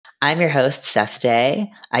I'm your host, Seth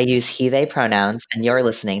Day. I use he, they pronouns, and you're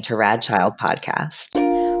listening to Rad Child Podcast.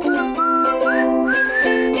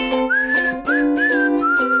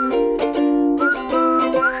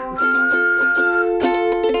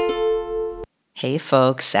 Hey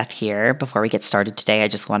folks, Seth here. Before we get started today, I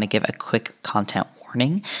just want to give a quick content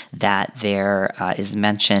warning that there is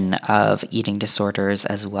mention of eating disorders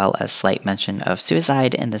as well as slight mention of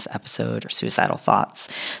suicide in this episode or suicidal thoughts.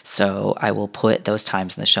 So I will put those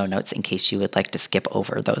times in the show notes in case you would like to skip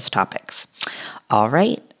over those topics. All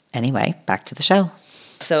right. Anyway, back to the show.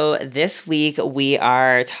 So this week we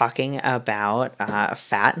are talking about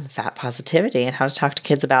fat and fat positivity and how to talk to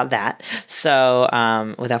kids about that. So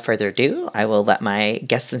without further ado, I will let my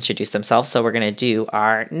guests introduce themselves. So we're going to do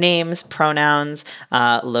our names, pronouns,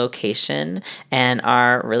 location, and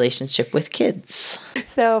our relationship with kids.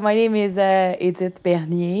 So my name is Edith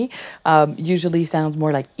Bernier. Usually sounds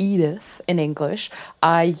more like Edith in English.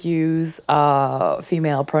 I use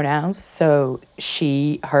female pronouns, so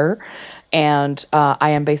she, her. And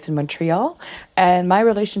I am based in Montreal, and my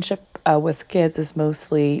relationship with kids is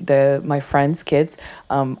mostly my friends' kids.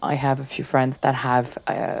 I have a few friends that have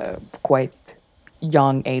quite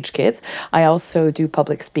young age kids. I also do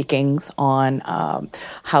public speakings on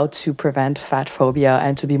how to prevent fat phobia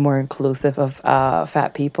and to be more inclusive of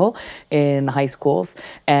fat people in high schools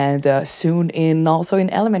and soon also in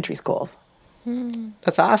elementary schools.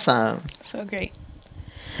 That's awesome. So great.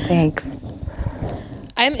 Thanks.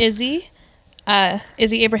 I'm Izzy.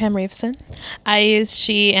 Izzy Abraham Raveson. I use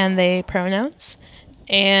she and they pronouns,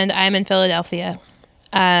 and I'm in Philadelphia.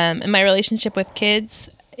 And my relationship with kids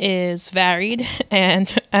is varied,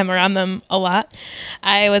 and I'm around them a lot.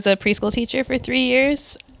 I was a preschool teacher for 3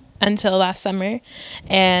 years until last summer,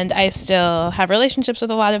 and I still have relationships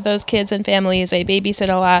with a lot of those kids and families. I babysit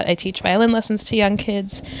a lot. I teach violin lessons to young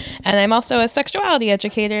kids, and I'm also a sexuality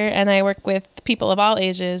educator, and I work with people of all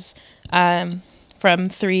ages, from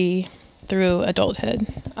 3 through adulthood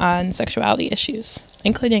on sexuality issues,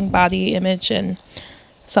 including body image and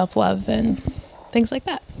self-love and things like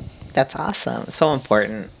that. That's awesome. So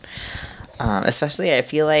important. Especially I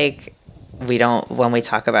feel like when we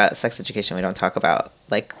talk about sex education, we don't talk about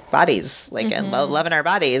like bodies, like and loving our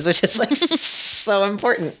bodies, which is like so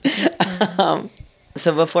important.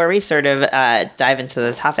 So before we sort of dive into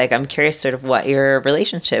the topic, I'm curious sort of what your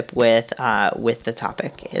relationship with the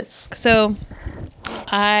topic is. So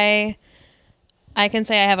I can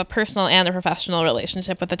say I have a personal and a professional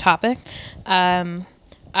relationship with the topic.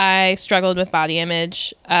 I struggled with body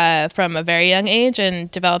image from a very young age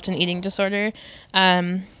and developed an eating disorder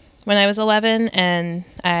when I was 11, and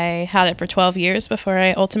I had it for 12 years before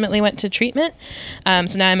I ultimately went to treatment.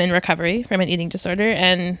 So now I'm in recovery from an eating disorder,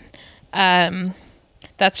 and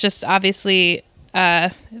that's just obviously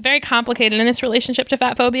very complicated in its relationship to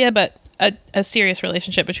fat phobia, but a serious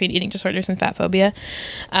relationship between eating disorders and fat phobia.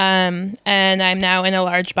 And I'm now in a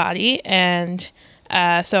large body. And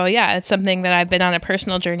so, yeah, it's something that I've been on a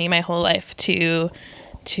personal journey my whole life to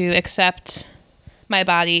accept my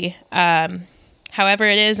body however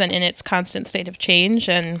it is and in its constant state of change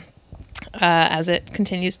and as it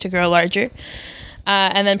continues to grow larger.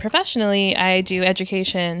 And then professionally, I do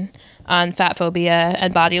education on fat phobia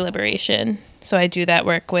and body liberation. So I do that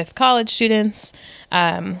work with college students,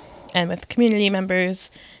 and with community members,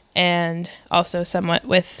 and also somewhat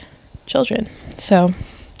with children. So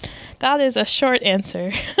that is a short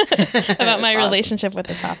answer about my relationship with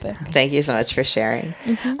the topic. Thank you so much for sharing.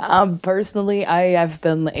 Personally, I have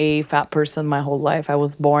been a fat person my whole life. I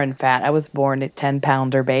was born fat. I was born a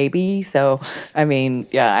 10-pounder baby. So, I mean,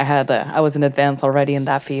 yeah, I was in advance already in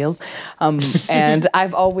that field. And I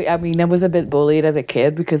was a bit bullied as a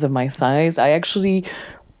kid because of my size. I actually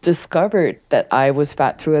discovered that I was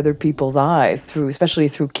fat through other people's eyes, especially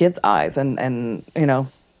through kids' eyes, and you know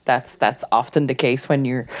that's often the case when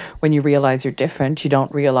you realize you're different. You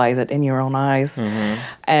don't realize it in your own eyes,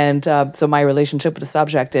 and so my relationship with the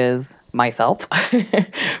subject is myself,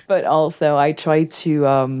 but also I try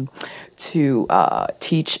to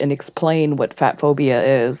teach and explain what fat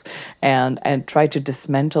phobia is and try to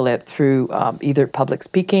dismantle it through either public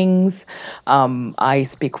speakings. I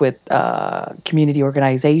speak with community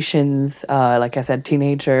organizations, like I said,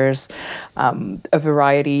 teenagers, a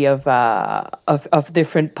variety of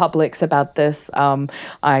different publics about this.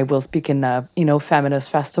 I will speak in a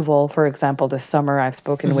feminist festival, for example, this summer. I've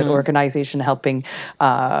spoken with organization helping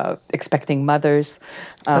expecting mothers.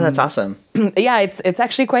 Oh, that's awesome. Yeah, it's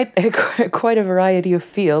actually quite quite a variety of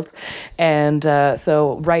fields, and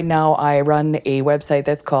so right now I run a website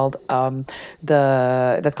that's called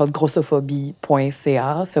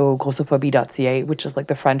grossophobie.ca, so grossophobie.ca, which is like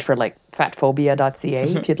the French for like fatphobia.ca,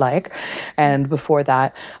 if you'd like. And before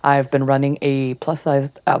that, I've been running a plus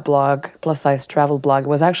size blog, plus size travel blog. It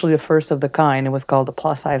was actually the first of the kind. It was called the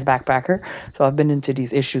Plus Size Backpacker. So I've been into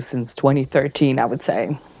these issues since 2013, I would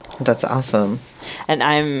say. That's awesome. And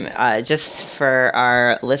I'm just for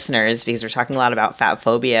our listeners, because we're talking a lot about fat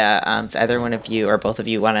phobia. Does either one of you or both of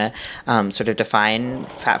you want to sort of define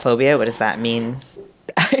fat phobia? What does that mean?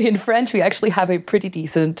 In French, we actually have a pretty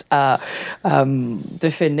decent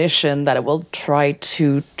definition that I will try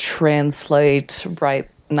to translate right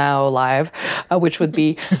now live, which would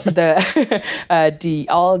be the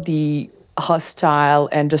all the hostile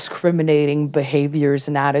and discriminating behaviors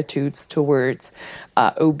and attitudes towards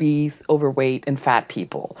obese, overweight, and fat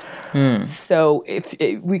people. So if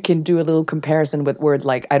we can do a little comparison with words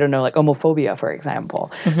like, I don't know, like homophobia, for example.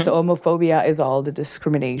 So homophobia is all the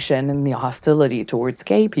discrimination and the hostility towards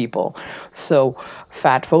gay people. So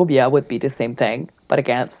fat phobia would be the same thing, but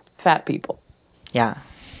against fat people. Yeah.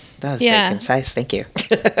 That was very concise. Thank you.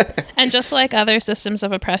 And just like other systems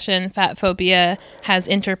of oppression, fat phobia has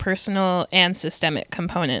interpersonal and systemic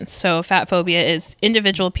components. So fat phobia is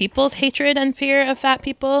individual people's hatred and fear of fat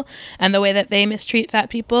people and the way that they mistreat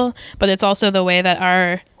fat people, but it's also the way that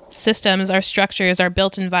our systems, our structures, our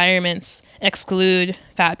built environments exclude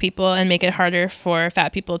fat people and make it harder for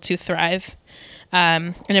fat people to thrive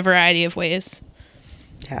in a variety of ways.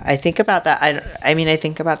 Yeah, I think about that. I mean, I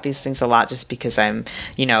think about these things a lot just because I'm,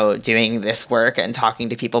 doing this work and talking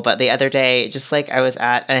to people. But the other day, just like I was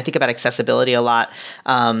and I think about accessibility a lot,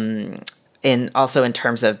 also in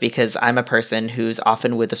terms of, because I'm a person who's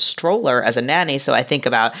often with a stroller as a nanny. So I think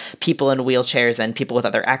about people in wheelchairs and people with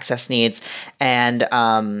other access needs. And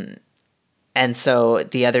so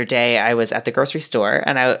the other day I was at the grocery store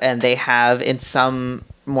and they have in some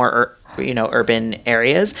more urban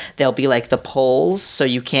areas, there'll be like the poles so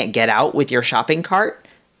you can't get out with your shopping cart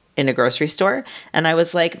in a grocery store. And I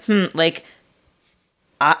was like,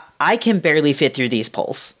 I can barely fit through these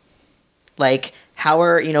poles. Like, how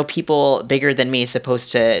are, people bigger than me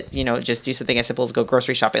supposed to, just do something as simple as go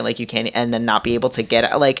grocery shopping like you can and then not be able to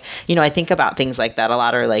get, like, I think about things like that a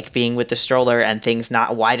lot, or like being with the stroller and things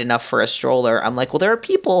not wide enough for a stroller. I'm like, well, there are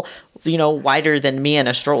people, wider than me in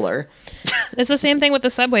a stroller. It's the same thing with the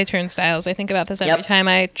subway turnstiles. I think about this every time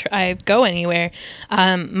I go anywhere.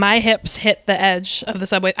 My hips hit the edge of the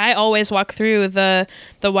subway. I always walk through the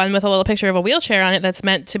one with a little picture of a wheelchair on it that's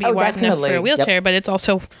meant to be wide enough for a wheelchair, but it's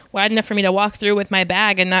also wide enough for me to walk through with my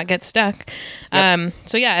bag and not get stuck.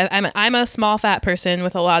 So yeah, I'm a small fat person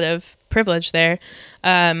with a lot of privilege there,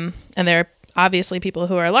 and there are obviously people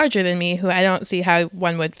who are larger than me who I don't see how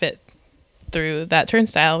one would fit through that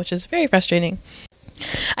turnstile, which is very frustrating.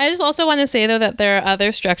 I just also want to say, though, that there are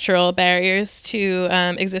other structural barriers to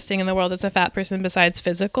existing in the world as a fat person besides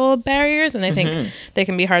physical barriers, and I think they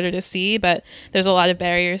can be harder to see, but there's a lot of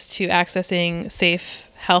barriers to accessing safe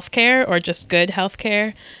healthcare or just good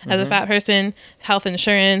healthcare as a fat person, health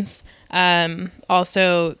insurance.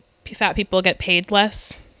 Also, fat people get paid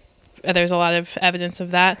less. There's a lot of evidence of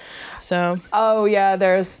that. So. Oh yeah,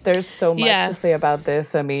 there's so much to say about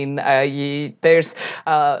this. I mean, there's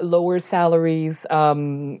lower salaries,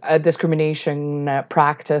 a discrimination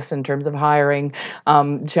practice in terms of hiring.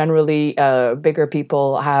 Generally, bigger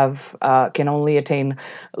people can only attain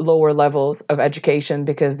lower levels of education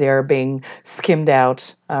because they are being skimmed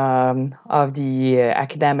out of the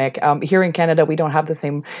academic. Here in Canada, we don't have the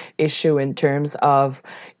same issue in terms of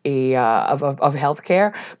of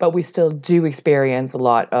healthcare, but we still do experience a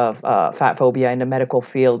lot of fat phobia in the medical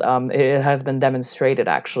field. It has been demonstrated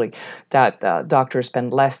actually that doctors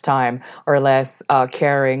spend less time or less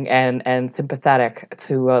caring and sympathetic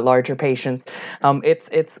to larger patients.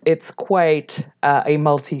 It's quite a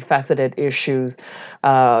multifaceted issue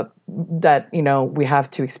that we have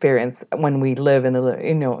to experience when we live in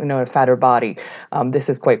a fatter body. This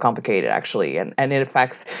is quite complicated actually, and it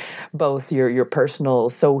affects both your personal,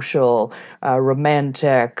 social,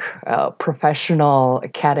 romantic, professional,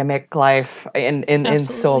 academic life in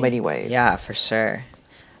so many ways. Yeah, for sure.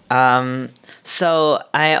 So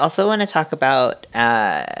I also want to talk about,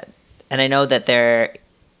 and I know that there,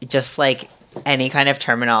 just like any kind of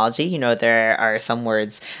terminology, there are some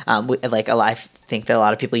words, I think that a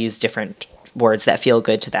lot of people use different words that feel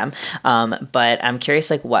good to them. But I'm curious,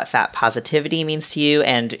 like, what fat positivity means to you,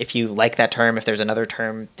 and if you like that term, if there's another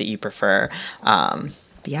term that you prefer.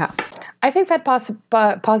 Yeah. I think fat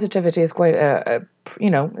positivity is quite a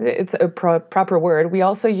it's a proper word. We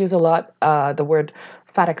also use a lot the word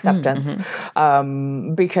fat acceptance,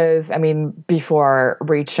 because I mean, before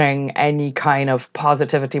reaching any kind of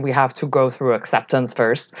positivity, we have to go through acceptance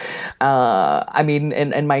first. I mean,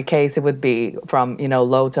 in my case, it would be from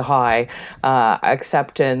low to high,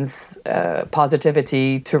 acceptance,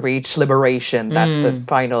 positivity to reach liberation. That's the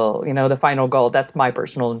final goal. That's my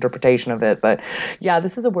personal interpretation of it. But yeah,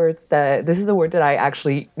 this is a word that I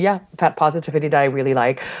actually, fat positivity, that I really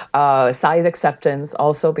like. Size acceptance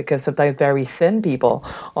also, because sometimes very thin people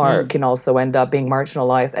can also end up being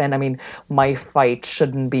marginalized. And I mean, my fight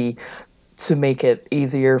shouldn't be to make it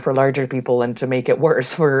easier for larger people and to make it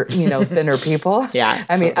worse for thinner people. Yeah,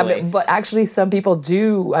 I mean, totally. but actually some people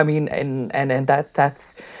do. I mean, and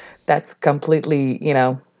that's completely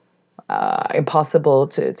impossible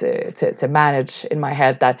to manage in my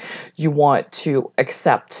head, that you want to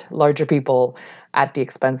accept larger people at the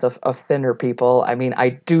expense of thinner people. I mean, I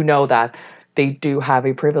do know that they do have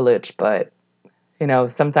a privilege, but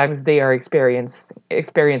sometimes they are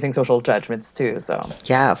experiencing social judgments too. So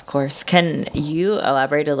Yeah, of course. Can you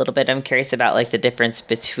elaborate a little bit? I'm curious about like the difference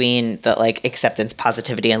between the like acceptance,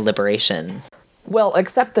 positivity, and liberation. well,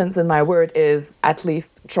 acceptance in my word is at least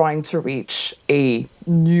trying to reach a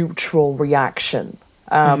neutral reaction.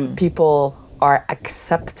 People are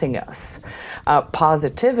accepting us.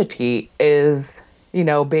 Positivity is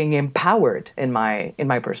being empowered, in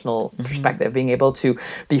my personal perspective, being able to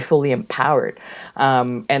be fully empowered.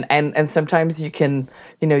 And sometimes you can,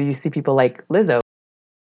 you see people like Lizzo.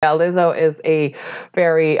 Yeah, Lizzo is a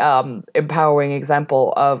very empowering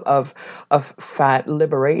example of fat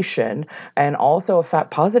liberation, and also of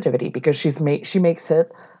fat positivity, because she makes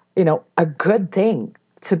it a good thing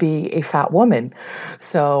to be a fat woman.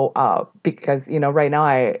 So because right now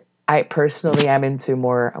I personally am into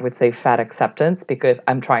more, I would say, fat acceptance, because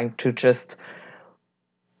I'm trying to just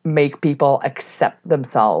make people accept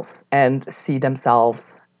themselves and see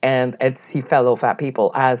themselves, and see fellow fat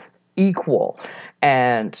people as equal.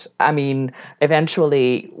 And I mean,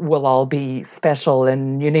 eventually we'll all be special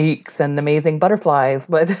and unique and amazing butterflies.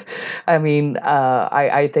 But I mean,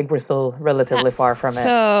 I think we're still relatively far from it.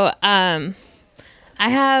 So, I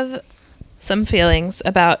have some feelings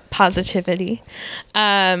about positivity.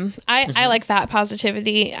 I like fat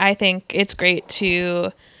positivity. I think it's great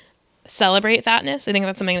to celebrate fatness. I think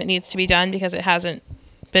that's something that needs to be done, because it hasn't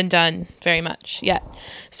been done very much yet.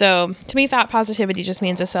 So to me, fat positivity just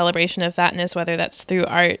means a celebration of fatness, whether that's through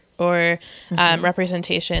art or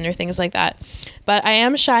representation or things like that. But I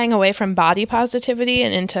am shying away from body positivity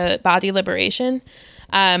and into body liberation.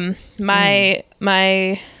 My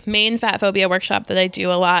main fat phobia workshop that I do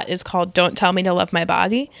a lot is called Don't Tell Me to Love My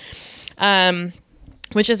Body,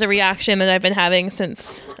 which is a reaction that I've been having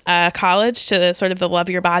since college to sort of the Love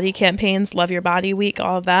Your Body campaigns, Love Your Body Week,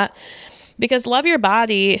 all of that. Because Love Your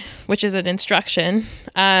Body, which is an instruction,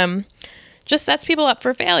 just sets people up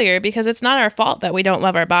for failure, because it's not our fault that we don't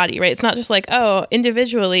love our body, right? It's not just like, oh,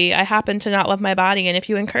 individually, I happen to not love my body, and if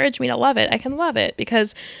you encourage me to love it, I can love it.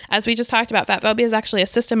 Because as we just talked about, fat phobia is actually a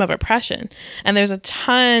system of oppression. And there's a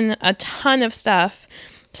ton of stuff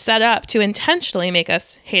set up to intentionally make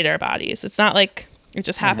us hate our bodies. It's not like it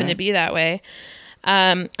just happened to be that way.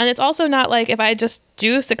 And it's also not like if I just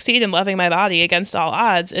do succeed in loving my body against all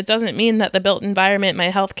odds, it doesn't mean that the built environment,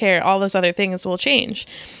 my healthcare, all those other things will change.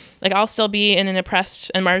 Like I'll still be in an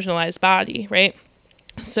oppressed and marginalized body, right?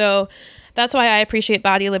 So that's why I appreciate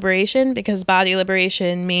body liberation, because body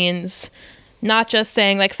liberation means not just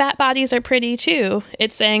saying like fat bodies are pretty too.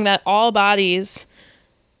 It's saying that all bodies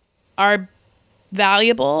are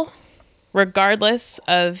valuable regardless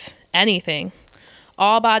of anything.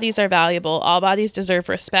 All bodies are valuable. All bodies deserve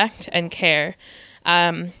respect and care.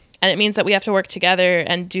 And it means that we have to work together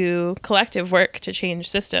and do collective work to change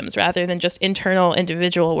systems rather than just internal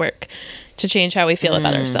individual work to change how we feel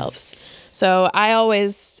about ourselves. So I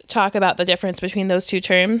always talk about the difference between those two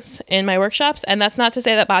terms in my workshops. And that's not to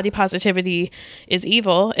say that body positivity is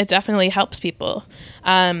evil. It definitely helps people.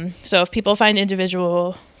 So if people find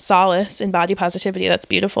individual solace in body positivity, that's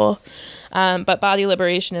beautiful. But body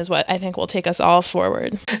liberation is what I think will take us all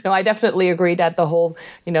forward. No, I definitely agree that the whole,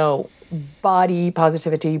 body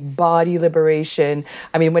positivity, body liberation,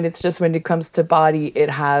 I mean, when it comes to body, it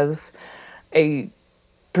has a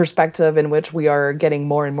perspective in which we are getting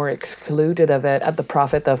more and more excluded of it at the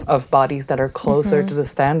profit of bodies that are closer to the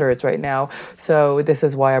standards right now. So this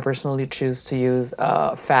is why I personally choose to use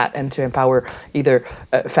fat and to empower either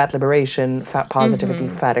fat liberation, fat positivity,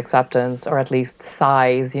 fat acceptance, or at least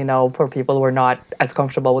size, for people who are not as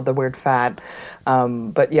comfortable with the word fat.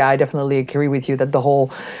 But yeah, I definitely agree with you that the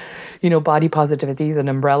whole body positivity is an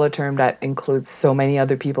umbrella term that includes so many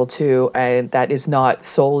other people too, and that is not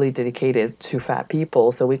solely dedicated to fat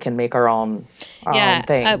people. So we can make our own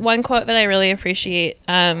thing. One quote that I really appreciate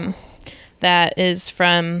that is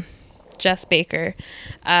from Jess Baker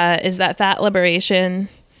is that fat liberation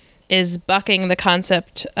is bucking the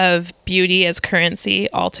concept of beauty as currency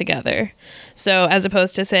altogether. So as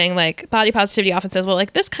opposed to saying, like, body positivity often says, well,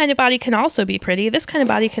 like, this kind of body can also be pretty, this kind of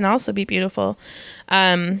body can also be beautiful.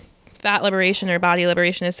 Fat liberation or body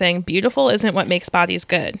liberation is saying beautiful isn't what makes bodies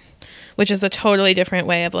good, which is a totally different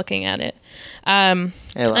way of looking at it. I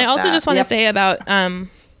also just want to say about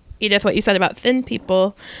Edith, what you said about thin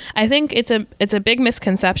people. I think it's a big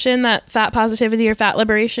misconception that fat positivity or fat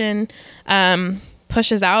liberation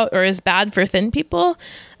pushes out or is bad for thin people.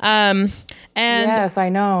 And yes, I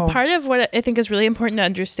know. Part of what I think is really important to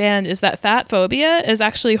understand is that fat phobia is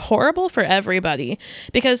actually horrible for everybody,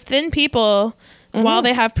 because thin people, while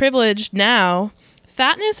they have privilege now,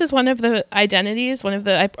 fatness is one of the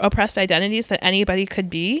oppressed identities that anybody could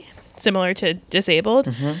be, similar to disabled.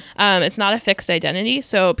 It's not a fixed identity.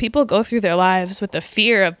 So people go through their lives with the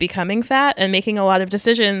fear of becoming fat and making a lot of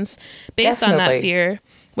decisions based on that fear,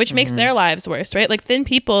 which makes their lives worse, right? Like thin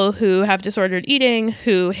people who have disordered eating,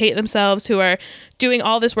 who hate themselves, who are doing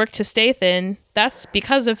all this work to stay thin, that's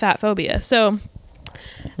because of fat phobia. So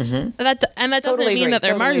that doesn't mean that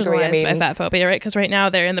they're marginalized by fat phobia, right? Because right now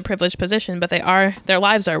they're in the privileged position, but their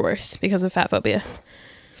lives are worse because of fat phobia.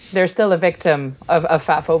 They're still a victim of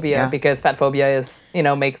fat phobia because fat phobia is,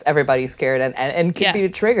 makes everybody scared and can be a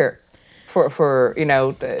trigger for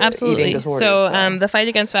absolutely eating disorders. So the fight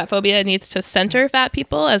against fat phobia needs to center fat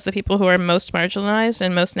people as the people who are most marginalized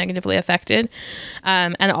and most negatively affected,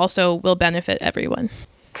 and also will benefit everyone.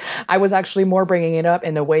 I was actually more bringing it up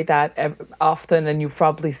in a way that often, and you've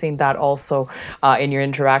probably seen that also in your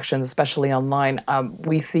interactions, especially online,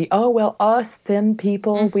 we see, us thin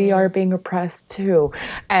people, we are being oppressed too.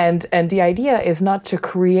 And the idea is not to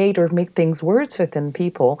create or make things worse for thin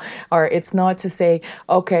people, or it's not to say,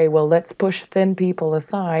 okay, well, let's push thin people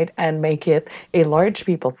aside and make it a large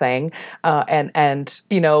people thing, and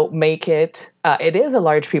make it, it is a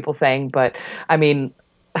large people thing, but I mean,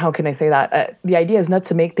 how can I say that? The idea is not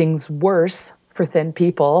to make things worse for thin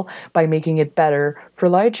people by making it better for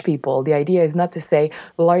large people. The idea is not to say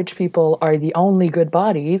large people are the only good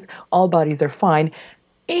bodies. All bodies are fine,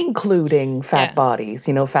 including fat bodies.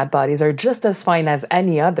 Fat bodies are just as fine as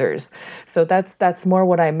any others. So that's more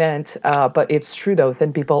what I meant. But it's true, though,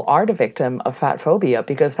 thin people are the victim of fat phobia,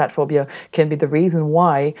 because fat phobia can be the reason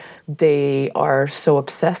why they are so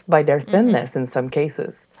obsessed by their thinness in some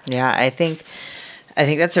cases. Yeah, I think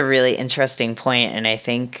that's a really interesting point, and I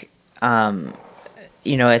think,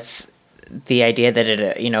 it's the idea that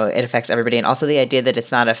it affects everybody, and also the idea that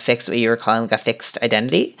it's not a fixed, what you were calling like a fixed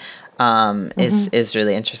identity, is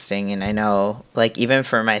really interesting. And I know, like, even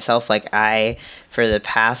for myself, like for the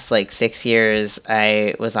past 6 years,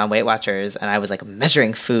 I was on Weight Watchers, and I was like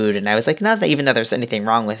measuring food, and I was like, not that even though there's anything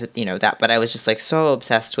wrong with that, but I was just like so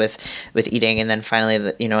obsessed with eating, and then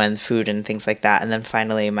finally, and food and things like that, and then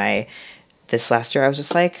finally this last year, I was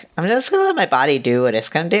just like, I'm just going to let my body do what it's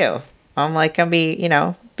going to do. I'm like, going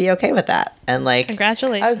to be okay with that. And like,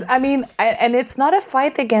 congratulations. And it's not a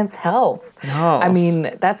fight against health. No. I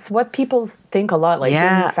mean, that's what people think a lot. Like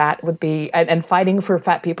being fat would be, and fighting for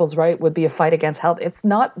fat people's right would be a fight against health. It's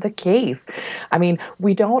not the case. I mean,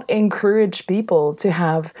 we don't encourage people to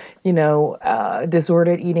have,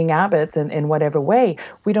 disordered eating habits in whatever way.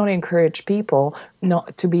 We don't encourage people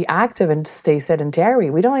not to be active and to stay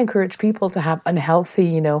sedentary. We don't encourage people to have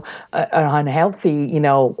unhealthy, an unhealthy,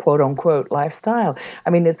 quote unquote lifestyle. I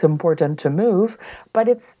mean, it's important to move, but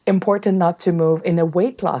it's important not to move in a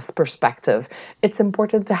weight loss perspective. It's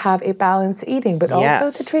important to have a balanced eating, but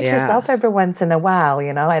also to treat yourself every once in a while,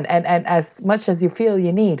 and as much as you feel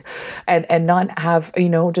you need, and not have,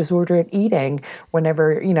 disordered eating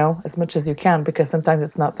whenever, as much as you can, because sometimes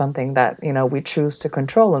it's not something that, we choose to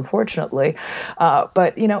control, unfortunately.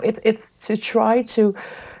 But, it's to try to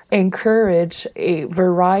encourage a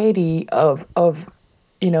variety of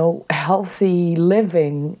healthy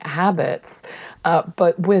living habits,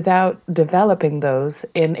 but without developing those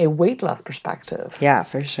in a weight loss perspective. Yeah,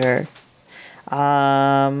 for sure.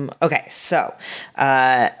 Okay, so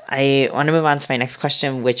I want to move on to my next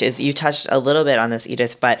question, which is, you touched a little bit on this,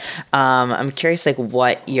 Edith, but I'm curious,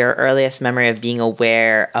 what your earliest memory of being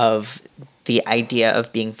aware of the idea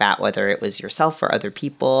of being fat, whether it was yourself or other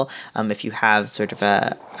people, if you have sort of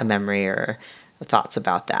a memory or thoughts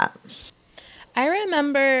about that. I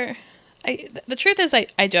remember, the truth is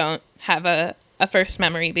I don't have a first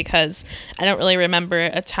memory, because I don't really remember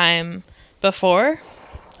a time before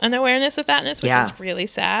an awareness of fatness, which Yeah. is really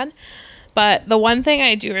sad. But the one thing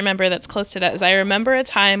I do remember that's close to that is I remember a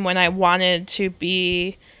time when I wanted to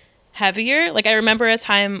be heavier. Like I remember a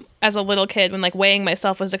time as a little kid when like weighing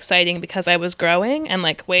myself was exciting because I was growing, and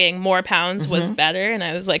like weighing more pounds was better, and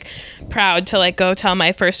I was like proud to like go tell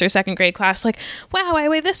my first or second grade class like, wow, I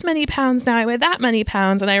weigh this many pounds now, I weigh that many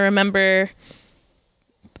pounds. And I remember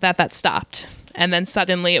that stopped, and then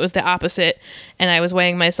suddenly it was the opposite, and I was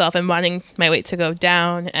weighing myself and wanting my weight to go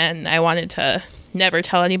down, and I wanted to never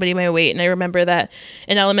tell anybody my weight. And I remember that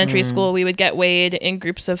in elementary school we would get weighed in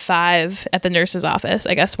groups of 5 at the nurse's office,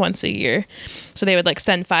 I guess once a year. So they would like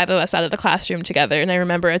send 5 of us out of the classroom together, and I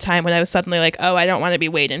remember a time when I was suddenly like, oh, I don't want to be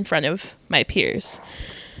weighed in front of my peers,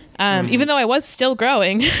 even though I was still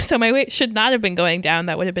growing. So my weight should not have been going down.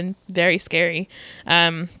 That would have been very scary.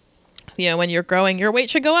 When you're growing, your weight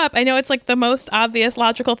should go up. I know it's like the most obvious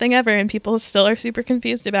logical thing ever, and people still are super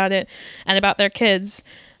confused about it and about their kids.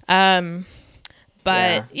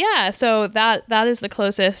 But so that is the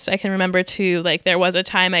closest I can remember to, like, there was a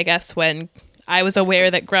time, I guess, when I was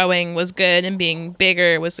aware that growing was good and being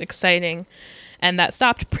bigger was exciting. And that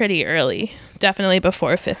stopped pretty early, definitely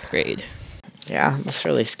before 5th grade. Yeah, that's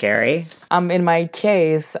really scary. In my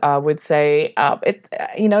case, I would say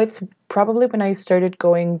it's probably when I started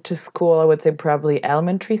going to school. I would say probably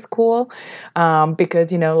elementary school,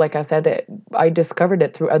 because like I said, I discovered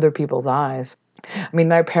it through other people's eyes. I mean,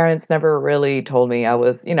 my parents never really told me I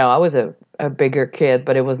was a bigger kid,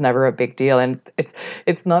 but it was never a big deal. And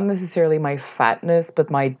it's not necessarily my fatness, but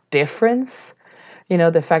my difference.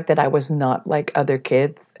 The fact that I was not like other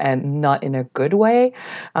kids, and not in a good way.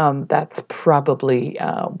 That's probably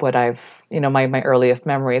what I've, my earliest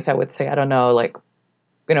memories, I would say. I don't know, like,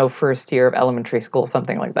 first year of elementary school,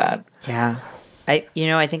 something like that. Yeah.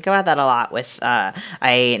 I think about that a lot with,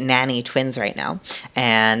 I nanny twins right now,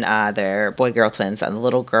 and they're boy-girl twins, and the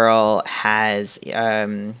little girl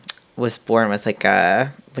was born with like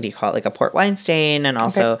a, what do you call it, like a port wine stain, and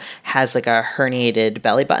also has like a herniated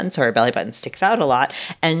belly button, so her belly button sticks out a lot.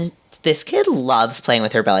 And this kid loves playing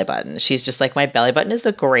with her belly button. She's just like, my belly button is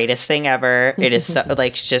the greatest thing ever. It is so,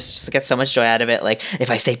 like, she just gets so much joy out of it. Like, if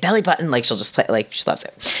I say belly button, like, she'll just play, like, she loves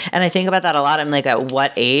it. And I think about that a lot. I'm like, at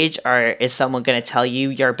what age is someone going to tell you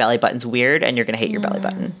your belly button's weird and you're going to hate your belly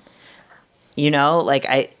button? Like,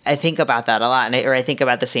 I think about that a lot. And I think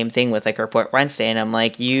about the same thing with like her port wine stain. I'm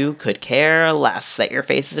like, you could care less that your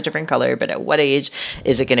face is a different color, but at what age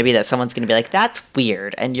is it going to be that someone's going to be like, that's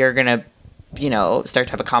weird, and you're going to start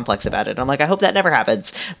to have a complex about it? I'm like, I hope that never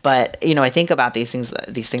happens. But, I think about these things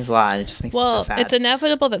a lot, and it just makes me so sad. It's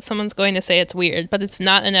inevitable that someone's going to say it's weird, but it's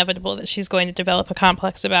not inevitable that she's going to develop a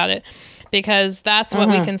complex about it, because that's what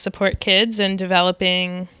we can support kids in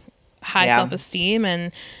developing high self-esteem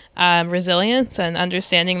and resilience, and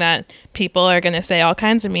understanding that people are going to say all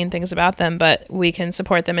kinds of mean things about them, but we can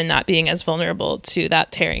support them in not being as vulnerable to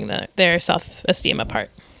that tearing their self-esteem apart.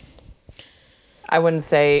 I wouldn't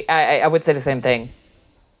say, I would say the same thing.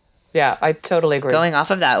 Yeah, I totally agree. Going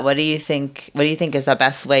off of that, what do you think is the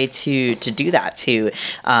best way to do that, to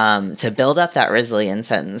build up that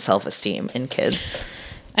resilience and self-esteem in kids?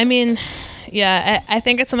 I mean, yeah, I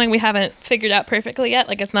think it's something we haven't figured out perfectly yet.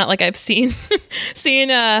 Like, it's not like I've seen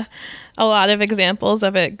a lot of examples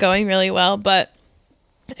of it going really well. But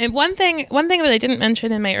one thing that I didn't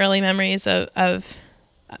mention in my early memories of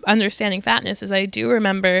understanding fatness is I do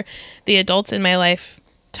remember the adults in my life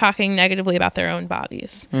talking negatively about their own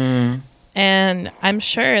bodies. And I'm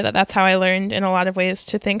sure that that's how I learned in a lot of ways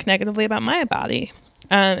to think negatively about my body,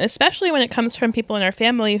 especially when it comes from people in our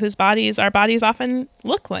family whose our bodies often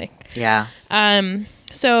look like. Yeah.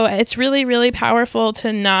 So it's really, really powerful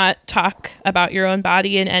to not talk about your own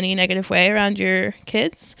body in any negative way around your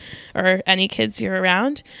kids or any kids you're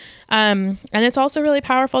around. And it's also really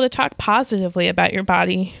powerful to talk positively about your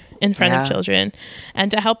body in front of children,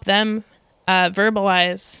 and to help them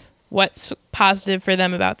verbalize what's positive for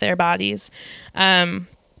them about their bodies. I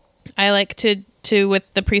like to with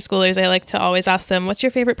the preschoolers, I like to always ask them, what's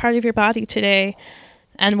your favorite part of your body today?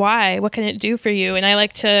 And why? What can it do for you? And I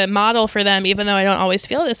like to model for them, even though I don't always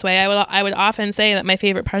feel this way. I would often say that my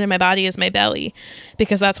favorite part of my body is my belly,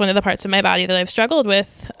 because that's one of the parts of my body that I've struggled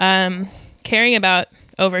with caring about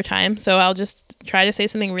over time. So I'll just try to say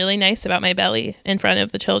something really nice about my belly in front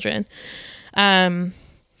of the children. And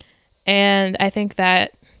I think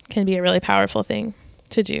that can be a really powerful thing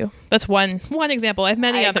to do. That's one example. I have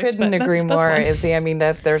many others. I couldn't agree more, Izzy. I mean,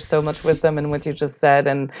 there's so much wisdom in what you just said,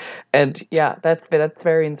 and yeah, that's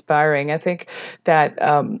very inspiring. I think that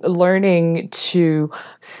learning to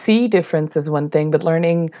see difference is one thing, but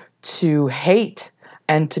learning to hate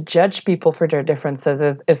And to judge people for their differences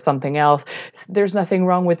is something else. There's nothing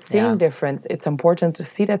wrong with seeing Yeah. difference. It's important to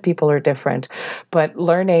see that people are different, but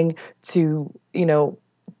learning to,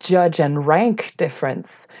 judge and rank difference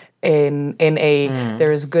in a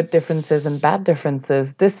there's good differences and bad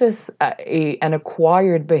differences. This is an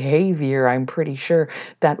acquired behavior, I'm pretty sure,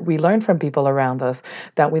 that we learn from people around us,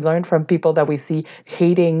 that we learn from people that we see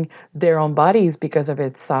hating their own bodies because of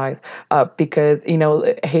its size, because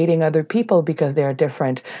hating other people because they are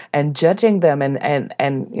different, and judging them, and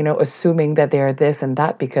assuming that they are this and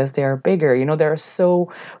that because they are bigger. There are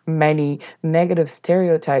so many negative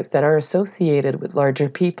stereotypes that are associated with larger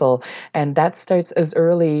people, and that starts as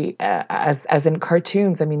early as in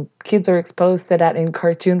cartoons. I mean, kids are exposed to that in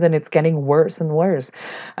cartoons, and it's getting worse and worse.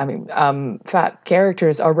 I mean, fat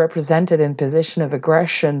characters are represented in position of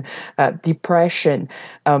aggression, depression,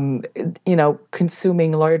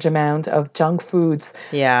 consuming large amount of junk foods.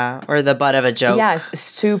 Yeah, or the butt of a joke. Yes,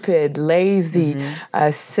 stupid, lazy,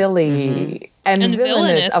 silly, and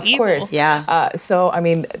villainous, of evil. course. Yeah. So, I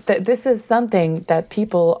mean, this is something that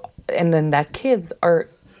people, and then that kids are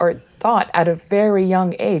taught at a very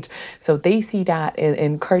young age. So they see that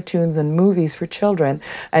in cartoons and movies for children,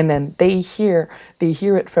 and then they hear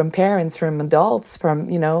it from parents, from adults,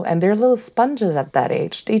 and they're little sponges at that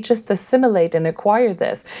age. They just assimilate and acquire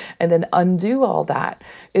this, and then undo all that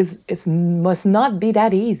must not be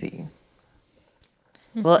that easy.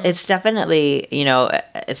 Well, it's definitely,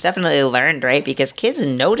 learned, right? Because kids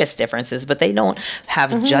notice differences, but they don't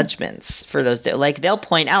have judgments for those. Like, they'll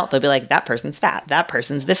point out, they'll be like, that person's fat, that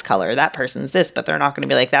person's this color, that person's this, but they're not going to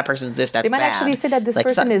be like, that person's this, that's bad. They might actually say that this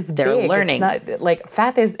person is they're big. learning. It's not, like,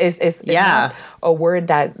 fat is not a word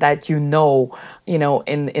that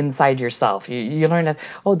inside yourself. You learn that,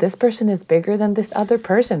 this person is bigger than this other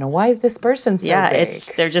person. Why is this person so big?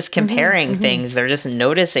 They're just comparing things. They're just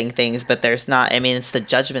noticing things, but there's not, it's the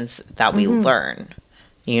judgments that we learn,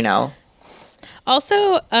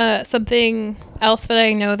 Also, something else that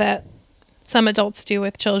I know that some adults do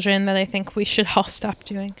with children that I think we should all stop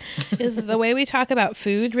doing is the way we talk about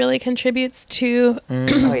food really contributes to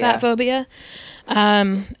fat phobia.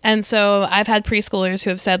 And so I've had preschoolers who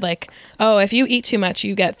have said, like, oh, if you eat too much,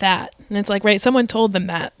 you get fat. And it's like, right, someone told them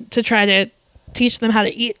that to try to teach them how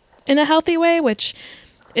to eat in a healthy way, which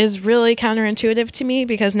is really counterintuitive to me,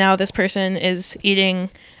 because now this person is eating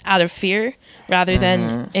out of fear rather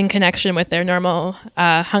than in connection with their normal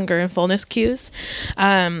hunger and fullness cues,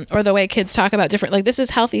 or the way kids talk about different, like, this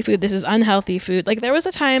is healthy food, this is unhealthy food. Like, there was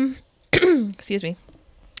a time, excuse me,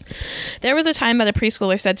 there was a time that a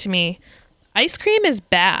preschooler said to me, ice cream is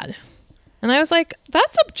bad. And I was like,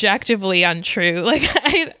 that's objectively untrue. Like,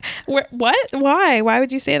 what? Why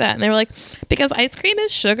would you say that? And they were like, because ice cream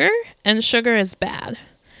is sugar and sugar is bad.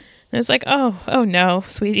 And it's like, oh no,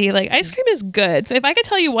 sweetie, like, ice cream is good. If I could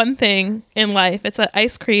tell you one thing in life, it's that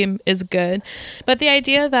ice cream is good. But the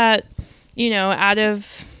idea that, out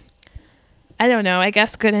of, I don't know, I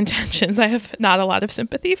guess good intentions, I have not a lot of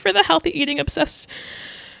sympathy for the healthy eating obsessed.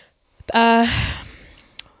 Sorry,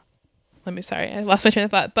 I lost my train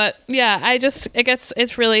of thought. But yeah,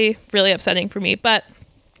 it's really, really upsetting for me. But,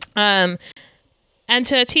 and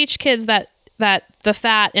to teach kids that the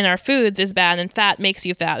fat in our foods is bad and fat makes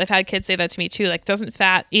you fat. I've had kids say that to me too. Like, doesn't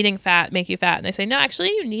eating fat make you fat? And I say, no, actually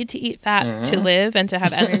you need to eat fat to live and to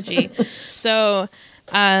have energy. So,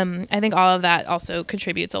 I think all of that also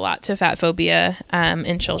contributes a lot to fat phobia,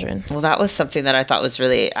 in children. Well, that was something that I thought was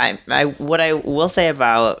really, what I will say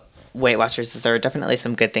about Weight Watchers is there are definitely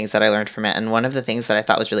some good things that I learned from it. And one of the things that I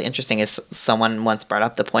thought was really interesting is someone once brought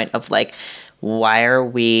up the point of, like, why are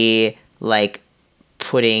we, like,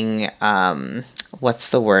 putting, what's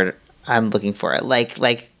the word I'm looking for? Like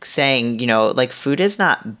saying, like, food is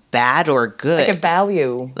not bad or good. Like a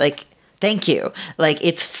value. Like, thank you. Like,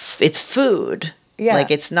 it's food. Yeah. Like,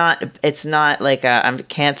 it's not like I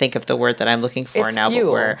can't think of the word that I'm looking for it's now.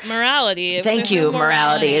 Fuel. But morality. Thank you.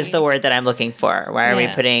 Morality is the word that I'm looking for. Why are we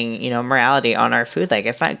putting, morality on our food? Like,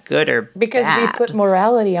 it's not good or because bad. we put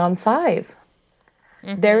morality on size.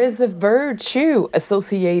 There is a virtue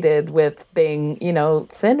associated with being,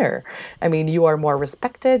 thinner. I mean, you are more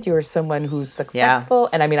respected. You're someone who's successful.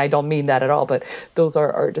 And I mean, I don't mean that at all, but those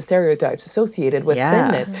are the stereotypes associated with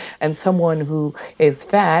thinness. And someone who is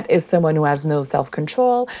fat is someone who has no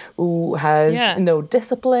self-control, who has no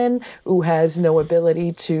discipline, who has no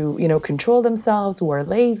ability to, control themselves, who are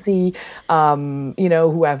lazy,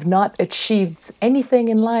 who have not achieved anything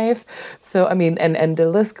in life. So, I mean, and the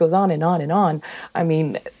list goes on and on and on. I mean,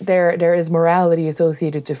 there is morality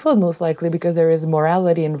associated to food, most likely, because there is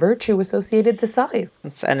morality and virtue associated to size.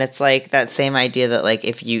 And it's like that same idea that, like,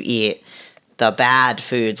 if you eat the bad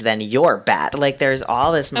foods, then you're bad. Like there's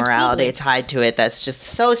all this morality Absolutely. tied to it that's just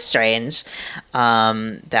so strange,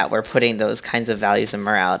 that we're putting those kinds of values and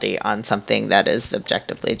morality on something that is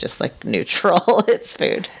objectively just like neutral. It's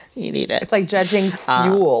food. You need it. It's like judging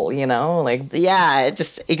fuel, like. Yeah, it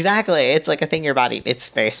just exactly. It's like a thing in your body. It's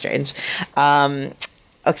very strange.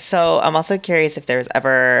 So I'm also curious if there's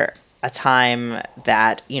ever a time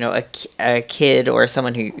that a kid or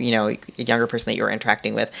someone who a younger person that you were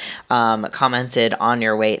interacting with commented on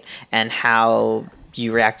your weight and how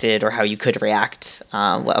you reacted or how you could react.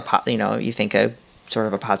 You think a sort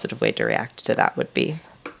of a positive way to react to that would be.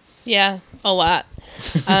 Yeah, a lot.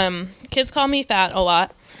 Kids call me fat a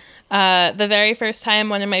lot. The very first time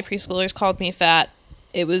one of my preschoolers called me fat,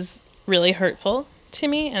 it was really hurtful to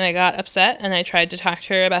me, and I got upset, and I tried to talk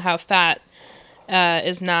to her about how fat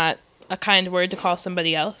is not a kind word to call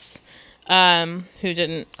somebody else who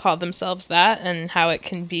didn't call themselves that, and how it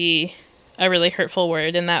can be a really hurtful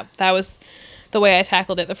word, and that was the way I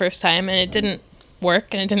tackled it the first time, and it didn't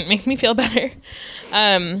work, and it didn't make me feel better.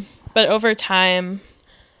 But over time,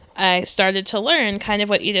 I started to learn kind of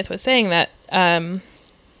what Edith was saying, that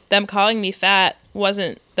them calling me fat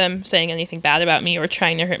wasn't them saying anything bad about me or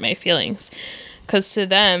trying to hurt my feelings. Because to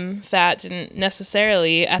them, fat didn't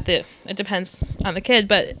necessarily, it depends on the kid,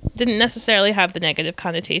 but didn't necessarily have the negative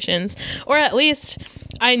connotations. Or at least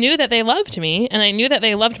I knew that they loved me, and I knew that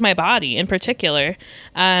they loved my body in particular,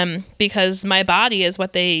 because my body is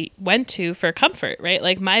what they went to for comfort, right?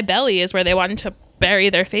 Like my belly is where they wanted to bury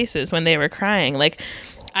their faces when they were crying. Like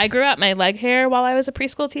I grew out my leg hair while I was a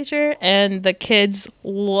preschool teacher, and the kids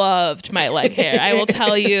loved my leg hair. I will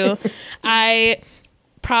tell you, I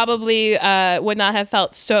probably would not have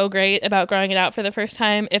felt so great about growing it out for the first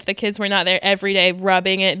time if the kids were not there every day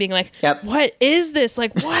rubbing it, being like, Yep. What is this?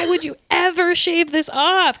 Like, why would you ever shave this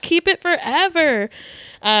off? Keep it forever.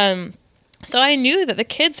 So I knew that the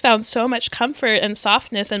kids found so much comfort and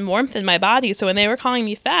softness and warmth in my body. So when they were calling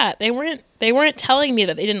me fat, they weren't telling me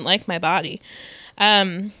that they didn't like my body.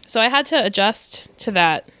 So I had to adjust to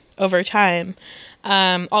that over time.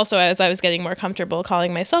 Also, as I was getting more comfortable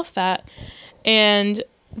calling myself fat. And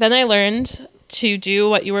then I learned to do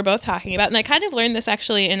what you were both talking about. And I kind of learned this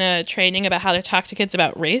actually in a training about how to talk to kids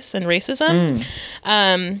about race and racism.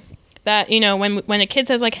 That, when a kid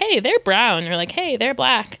says like, hey, they're brown, or like, hey, they're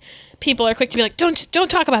black, people are quick to be like, don't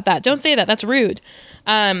talk about that. Don't say that. That's rude.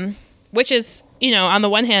 Which is, on the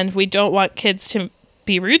one hand, we don't want kids to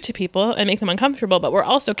be rude to people and make them uncomfortable, but we're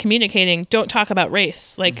also communicating, don't talk about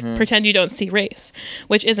race. Like, pretend you don't see race,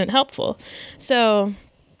 which isn't helpful. So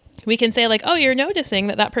we can say like, oh, you're noticing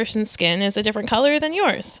that person's skin is a different color than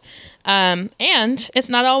yours. And it's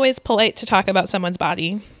not always polite to talk about someone's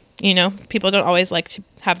body. People don't always like to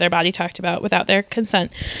have their body talked about without their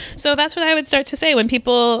consent. So that's what I would start to say when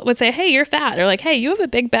people would say, hey, you're fat, or like, hey, you have a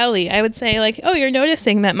big belly. I would say like, oh, you're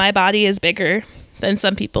noticing that my body is bigger than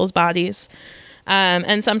some people's bodies.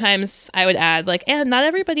 And sometimes I would add like, and not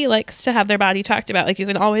everybody likes to have their body talked about. Like, you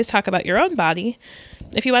can always talk about your own body.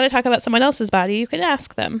 If you want to talk about someone else's body, you can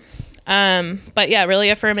ask them. But yeah, really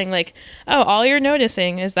affirming like, oh, all you're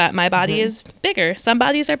noticing is that my body is bigger. Some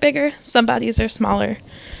bodies are bigger, some bodies are smaller.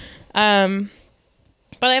 But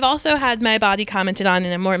I've also had my body commented on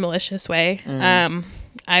in a more malicious way.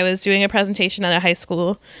 I was doing a presentation at a high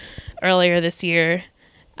school earlier this year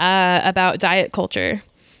about diet culture.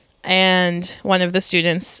 And one of the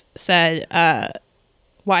students said,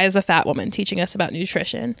 why is a fat woman teaching us about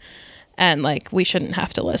nutrition? And like, we shouldn't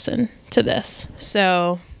have to listen to this.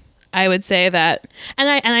 So I would say that, and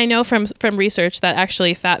I know from research that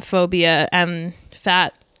actually fat phobia and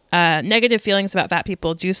negative feelings about fat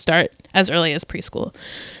people do start as early as preschool.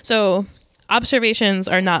 So observations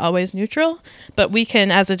are not always neutral, but we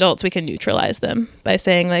can, as adults, we can neutralize them by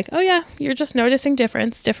saying like, oh yeah, you're just noticing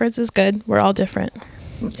difference. Difference is good. We're all different.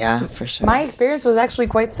 Yeah, for sure. My experience was actually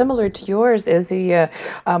quite similar to yours, Izzy. It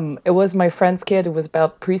was my friend's kid who was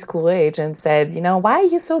about preschool age and said, why are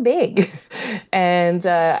you so big? And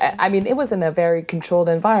it was in a very controlled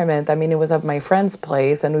environment. It was at my friend's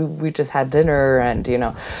place, and we just had dinner, and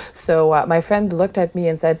so my friend looked at me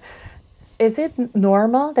and said, is it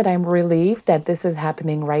normal that I'm relieved that this is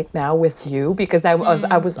happening right now with you? Because I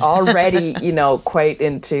was already, quite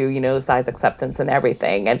into, size acceptance and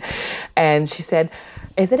everything. And she said,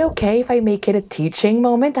 is it okay if I make it a teaching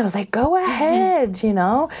moment? I was like, go ahead,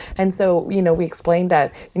 And so, we explained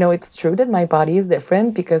that, it's true that my body is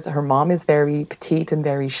different because her mom is very petite and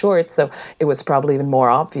very short. So it was probably even more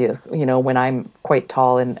obvious, when I'm quite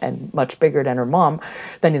tall and much bigger than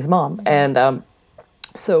his mom. And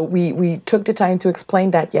So we took the time to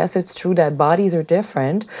explain that, yes, it's true that bodies are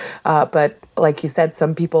different, but like you said,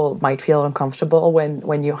 some people might feel uncomfortable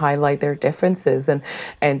when you highlight their differences, and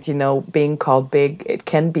being called big, it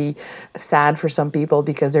can be sad for some people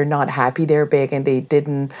because they're not happy they're big, and they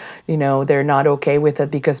didn't, they're not okay with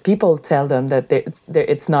it because people tell them that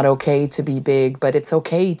it's not okay to be big, but it's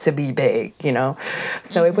okay to be big.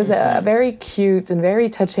 So it was a very cute and very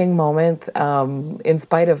touching moment, in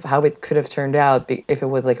spite of how it could have turned out if it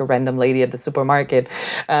was like a random lady at the supermarket.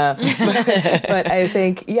 But I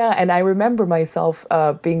think, yeah, and I remember myself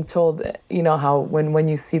being told, how when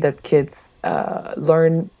you see that kids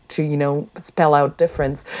learn to spell out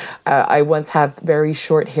difference. I once had very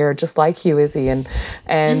short hair, just like you, Izzy, and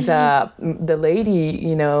the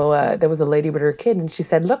lady, there was a lady with her kid, and she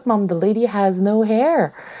said, "Look, Mom, the lady has no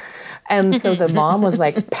hair." And so the mom was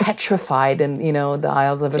like petrified in, the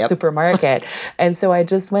aisles of a supermarket. And so I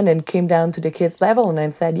just went and came down to the kids' level and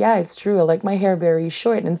I said, yeah, it's true. I like my hair very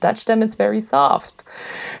short, and touched them. It's very soft.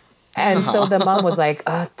 And so the mom was like,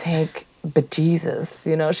 oh, thank bejesus.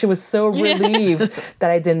 She was so relieved that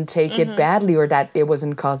I didn't take it badly, or that it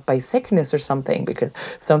wasn't caused by sickness or something, because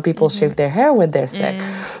some people shave their hair when they're sick.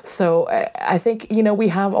 So I think, we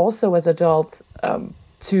have also as adults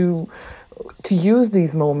to use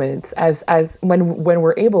these moments as when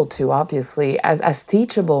we're able to, obviously, as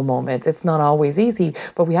teachable moments. It's not always easy,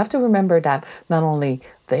 but we have to remember that not only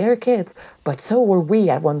they're kids, but so were we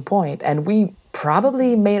at one point, and we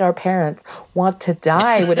probably made our parents want to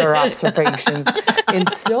die with our observations in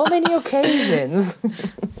so many occasions.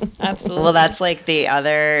 Absolutely. Well, that's like the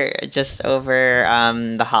other, just over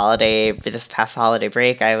this past holiday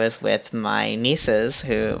break, I was with my nieces,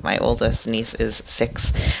 my oldest niece is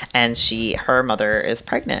 6, and her mother is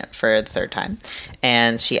pregnant for the 3rd time.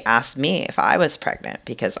 And she asked me if I was pregnant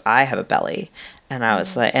because I have a belly. And I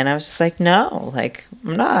was just like, no, like,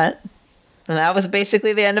 I'm not. And that was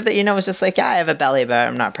basically the end of it. It was just like, yeah, I have a belly, but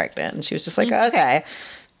I'm not pregnant. And she was just like, okay.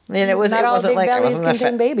 I mean, it wasn't like I wasn't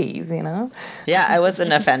offended. Babies, Yeah, I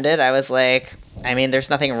wasn't offended. I was like, I mean, there's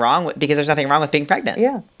nothing wrong with being pregnant.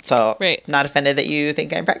 Yeah. So not offended that you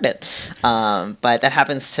think I'm pregnant. But that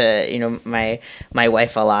happens to, my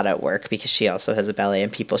wife a lot at work, because she also has a belly,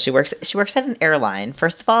 and she works at an airline.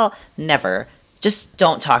 First of all, never. Just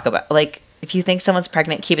don't talk about, like, if you think someone's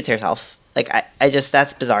pregnant, keep it to yourself. Like, I just,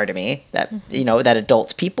 that's bizarre to me that, that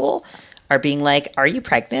adult people are being like, are you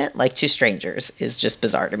pregnant? Like, to strangers is just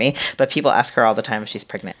bizarre to me. But people ask her all the time if she's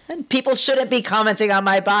pregnant. And people shouldn't be commenting on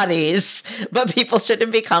my bodies. But there's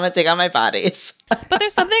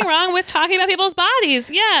something wrong with talking about people's bodies.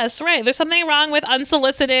 Yes, right. There's something wrong with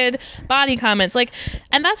unsolicited body comments. Like,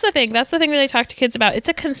 and that's the thing that I talk to kids about. It's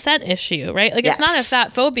a consent issue, right? Like, It's not a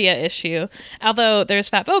fat phobia issue. Although there's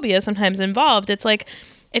fat phobia sometimes involved. It's like,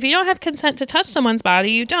 if you don't have consent to touch someone's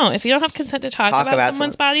body, you don't. If you don't have consent to talk about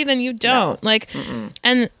someone's body, then you don't. No. Like,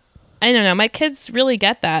 and I don't know, my kids really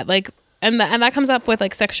get that. Like, and that comes up with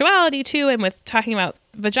like sexuality too, and with talking about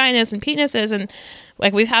vaginas and penises, and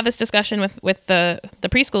like we've had this discussion with the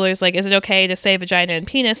preschoolers. Like, is it okay to say vagina and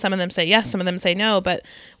penis? Some of them say yes, some of them say no. But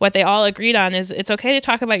what they all agreed on is it's okay to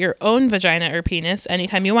talk about your own vagina or penis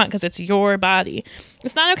anytime you want, because it's your body.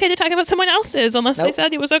 It's not okay to talk about someone else's unless they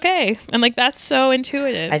said it was okay. And like, that's so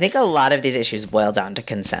intuitive. I think a lot of these issues boil down to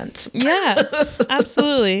consent. Yeah,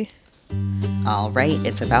 absolutely. All right,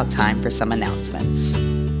 it's about time for some announcements.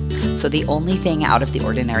 So the only thing out of the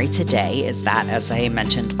ordinary today is that, as I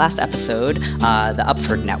mentioned last episode, the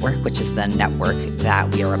Upford Network, which is the network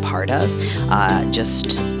that we are a part of,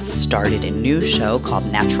 just started a new show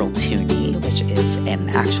called Natural Toonie, which is an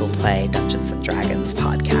actual play Dungeons & Dragons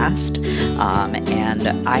podcast. And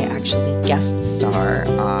I actually guest star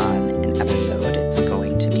on an episode. It's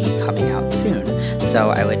going to be coming out soon. So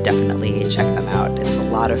I would definitely check them out. It's a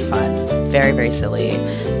lot of fun. Very, very silly.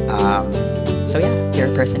 So yeah, if you're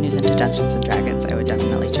a person who's into Dungeons & Dragons, I would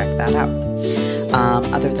definitely check that out.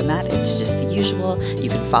 Other than that, it's just the usual. You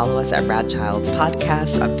can follow us at Radchild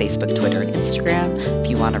Podcast on Facebook, Twitter, and Instagram. If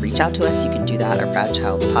you want to reach out to us, you can do that at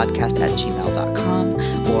radchildpodcast@gmail.com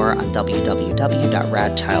or on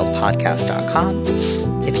www.radchildpodcast.com.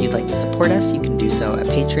 If you'd like to support us, you can do so at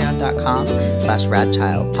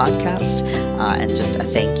patreon.com/radchildpodcast. And just a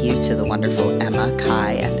thank you to the wonderful Emma,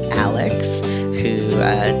 Kai, and Alex who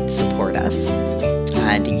support us.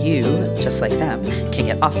 And you, just like them, can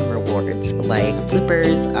get awesome rewards like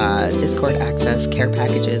bloopers, Discord access, care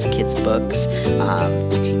packages, kids' books.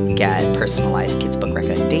 You can get personalized kids' book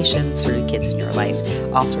recommendations for the kids in your life,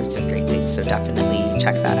 all sorts of great things. So definitely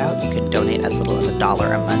check that out. You can donate as little as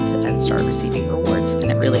 $1 a month and start receiving rewards.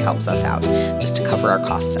 And it really helps us out just to cover our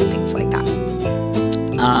costs and things like that.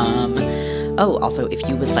 Oh, also, if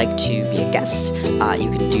you would like to be a guest, you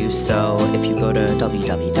can do so if you go to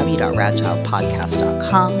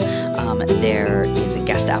www.radchildpodcast.com. There is a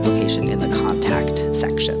guest application in the contact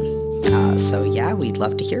section. So yeah, we'd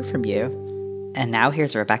love to hear from you. And now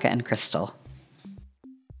here's Rebecca and Crystal.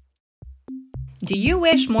 Do you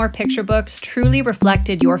wish more picture books truly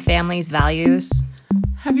reflected your family's values?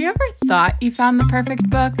 Have you ever thought you found the perfect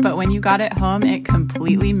book, but when you got it home, it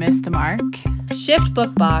completely missed the mark? Shift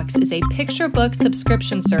Bookbox is a picture book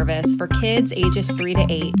subscription service for kids ages 3 to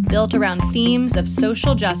 8, built around themes of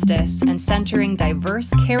social justice and centering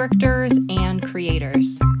diverse characters and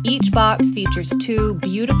creators. Each box features 2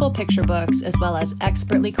 beautiful picture books as well as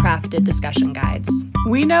expertly crafted discussion guides.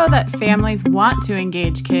 We know that families want to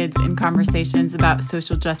engage kids in conversations about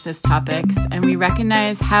social justice topics, and we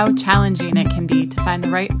recognize how challenging it can be to find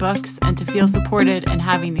the right books and to feel supported in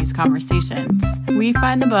having these conversations. We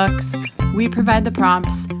find the books, we provide the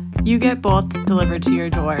prompts, you get both delivered to your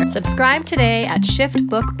door. Subscribe today at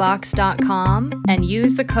shiftbookbox.com and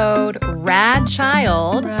use the code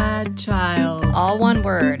RADCHILD. RADCHILD. All one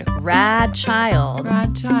word, RADCHILD.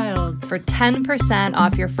 RADCHILD. For 10%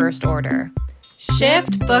 off your first order.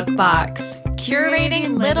 Shift Bookbox,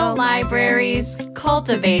 curating little libraries,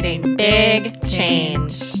 cultivating big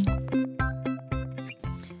change.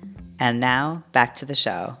 And now, back to the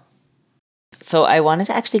show. So I wanted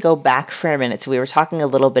to actually go back for a minute. So we were talking a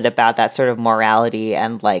little bit about that sort of morality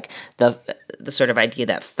and like the sort of idea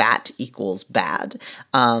that fat equals bad.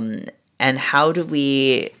 And how do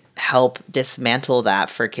we help dismantle that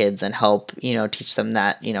for kids and help, teach them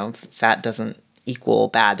that, fat doesn't equal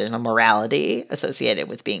bad. There's no morality associated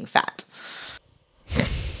with being fat.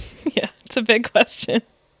 Yeah, it's a big question.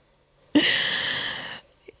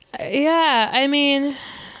 Yeah, I mean,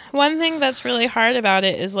 one thing that's really hard about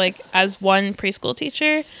it is like, as one preschool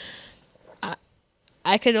teacher,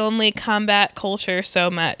 I could only combat culture so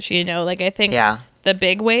much, I think the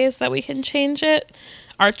big ways that we can change it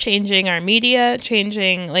are changing our media,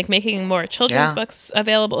 making more children's books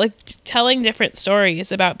available, like telling different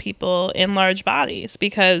stories about people in large bodies,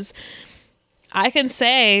 because I can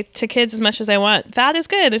say to kids as much as I want, fat is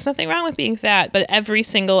good. There's nothing wrong with being fat. But every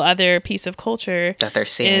single other piece of culture that they're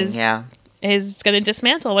seeing, is going to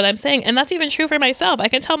dismantle what I'm saying. And that's even true for myself. I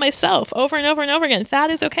can tell myself over and over and over again, fat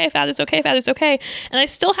is okay, fat is okay, fat is okay. And I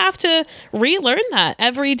still have to relearn that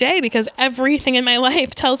every day because everything in my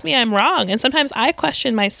life tells me I'm wrong. And sometimes I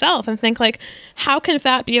question myself and think like, how can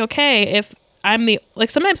fat be okay if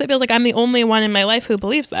sometimes it feels like I'm the only one in my life who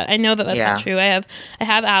believes that. I know that that's not true. I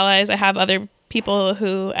have allies. I have other people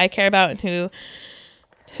who I care about and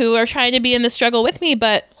who are trying to be in the struggle with me,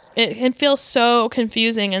 but it can feel so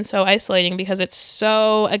confusing and so isolating because it's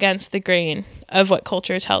so against the grain of what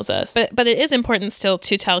culture tells us. But it is important still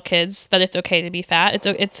to tell kids that it's okay to be fat.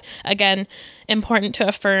 It's again important to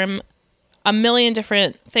affirm a million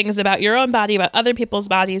different things about your own body, about other people's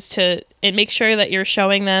bodies, and make sure that you're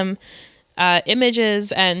showing them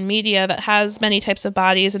images and media that has many types of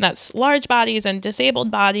bodies, and that's large bodies and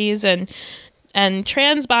disabled bodies and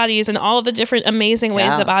trans bodies and all of the different amazing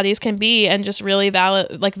ways that bodies can be, and just really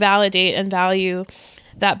validate and value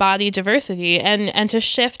that body diversity, and to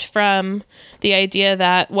shift from the idea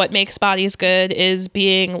that what makes bodies good is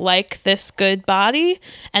being like this good body,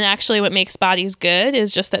 and actually what makes bodies good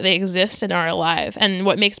is just that they exist and are alive, and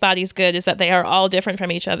what makes bodies good is that they are all different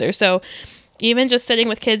from each other. So even just sitting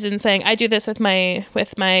with kids and saying, I do this with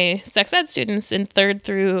my sex ed students in 3rd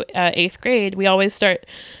through 8th grade, we always start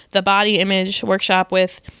the body image workshop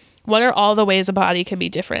with, what are all the ways a body can be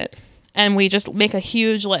different? And we just make a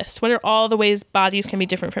huge list. What are all the ways bodies can be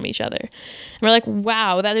different from each other? And we're like,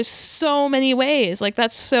 wow, that is so many ways. Like,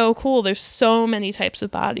 that's so cool. There's so many types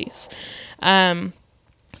of bodies. So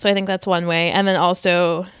I think that's one way. And then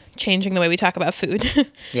also changing the way we talk about food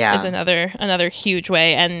is another huge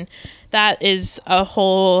way. And that is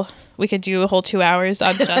we could do a whole 2 hours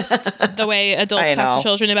on just the way adults talk to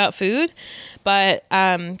children about food. But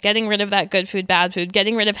getting rid of that good food, bad food,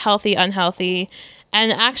 getting rid of healthy, unhealthy,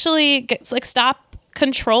 and actually stop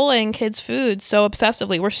controlling kids' food so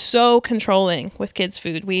obsessively. We're so controlling with kids'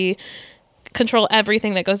 food. We control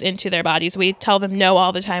everything that goes into their bodies. We tell them no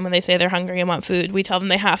all the time when they say they're hungry and want food. We tell them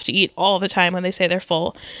they have to eat all the time when they say they're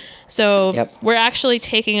full. So we're actually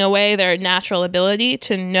taking away their natural ability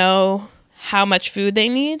to know how much food they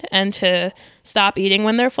need and to stop eating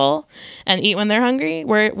when they're full and eat when they're hungry.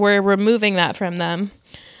 We're removing that from them.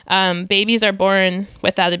 Babies are born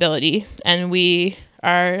with that ability, and we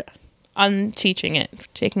are unteaching it,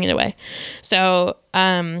 taking it away. So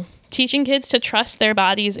teaching kids to trust their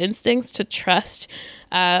body's instincts, to trust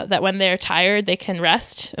that when they're tired, they can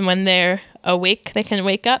rest, and when they're awake, they can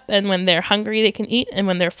wake up, and when they're hungry, they can eat, and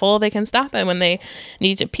when they're full, they can stop, and when they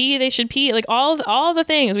need to pee, they should pee. Like all the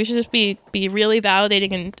things, we should just be really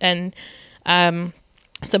validating and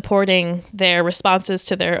supporting their responses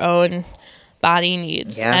to their own body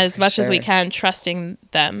needs as much as we can, trusting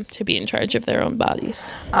them to be in charge of their own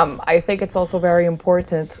bodies. I think it's also very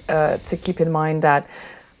important to keep in mind that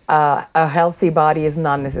a healthy body is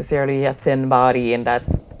not necessarily a thin body, and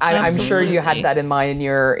that's I'm sure you had that in mind in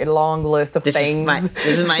your long list of things.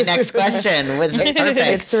 This is my next question. This is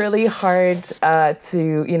perfect. It's really hard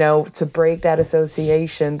to break that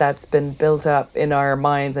association that's been built up in our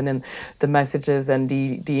minds and in the messages and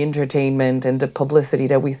the entertainment and the publicity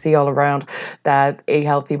that we see all around, that a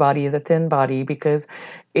healthy body is a thin body, because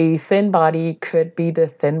a thin body could be the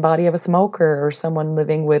thin body of a smoker or someone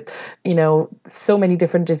living with, so many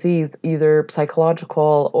different diseases, either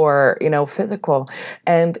psychological or, physical.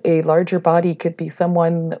 And a larger body could be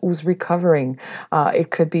someone who's recovering.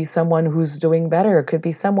 It could be someone who's doing better. It could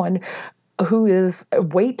be someone who is a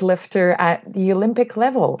weightlifter at the Olympic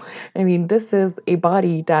level. I mean, this is a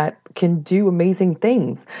body that can do amazing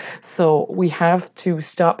things. So we have to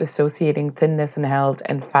stop associating thinness and health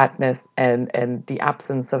and fatness and the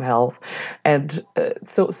absence of health. And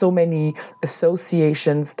so many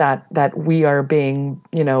associations that we are being,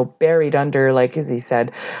 buried under, like Izzy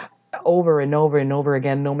said, over and over and over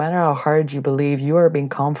again. No matter how hard you believe, you are being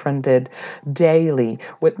confronted daily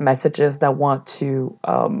with messages that want to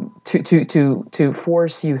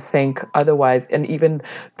force you think otherwise. And even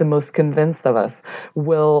the most convinced of us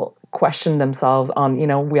will question themselves on,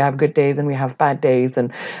 we have good days and we have bad days,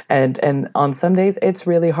 and on some days it's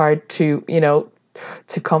really hard to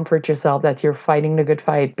comfort yourself that you're fighting the good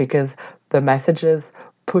fight, because the messages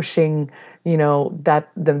pushing that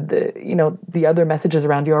the other messages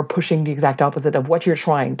around you are pushing the exact opposite of what you're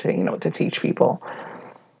trying to to teach people.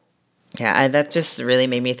 Yeah, that just really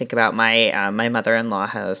made me think about my mother-in-law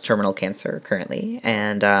has terminal cancer currently,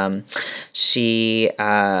 and she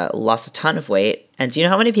lost a ton of weight. And do you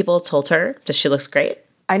know how many people told her that she looks great?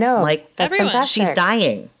 I know, like that's everyone. Fantastic. She's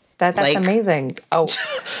dying. That's amazing. Oh,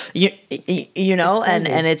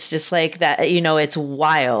 and it's just like that. It's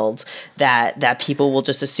wild that people will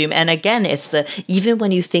just assume. And again, it's even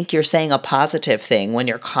when you think you're saying a positive thing, when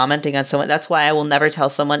you're commenting on someone. That's why I will never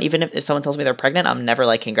tell someone, even if someone tells me they're pregnant, I'm never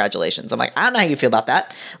like, congratulations. I'm like, I don't know how you feel about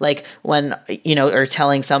that. Like when or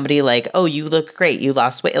telling somebody like, oh, you look great, you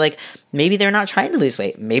lost weight. Like maybe they're not trying to lose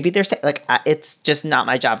weight. Maybe they're like, it's just not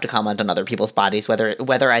my job to comment on other people's bodies,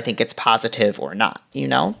 whether I think it's positive or not.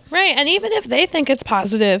 Right. And even if they think it's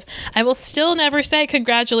positive, I will still never say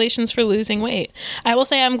congratulations for losing weight. I will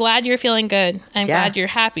say I'm glad you're feeling good. I'm glad you're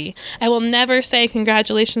happy. I will never say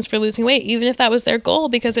congratulations for losing weight, even if that was their goal,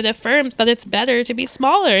 because it affirms that it's better to be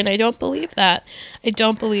smaller. And I don't believe that.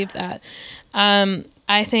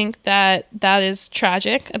 I think that is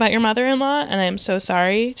tragic about your mother-in-law, and I'm so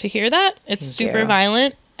sorry to hear that. It's super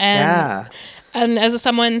violent. And as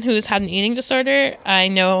someone who's had an eating disorder, I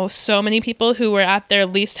know so many people who were at their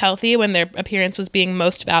least healthy when their appearance was being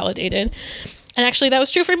most validated. And actually, that was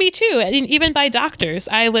true for me, too, even by doctors.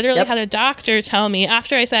 I literally had a doctor tell me,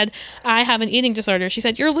 after I said, I have an eating disorder, she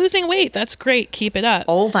said, you're losing weight. That's great. Keep it up.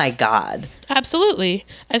 Oh, my God. Absolutely.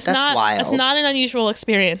 That's wild. It's not an unusual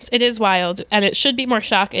experience. It is wild, and it should be more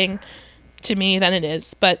shocking to me than it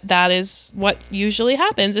is, but that is what usually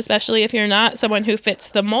happens, especially if you're not someone who fits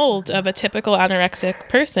the mold of a typical anorexic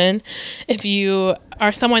person. If you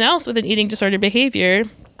are someone else with an eating disorder behavior,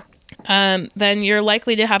 then you're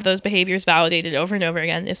likely to have those behaviors validated over and over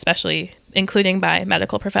again, especially including by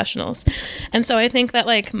medical professionals. And so I think that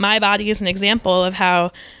like my body is an example of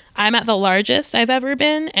how I'm at the largest I've ever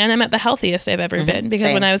been, and I'm at the healthiest I've ever been,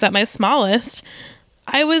 because when I was at my smallest,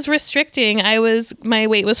 I was restricting. My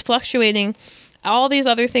weight was fluctuating. All these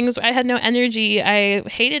other things. I had no energy. I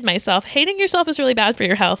hated myself. Hating yourself is really bad for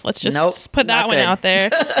your health. Let's just put that one out there.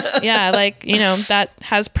 Yeah, that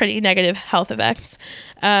has pretty negative health effects.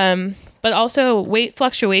 But also weight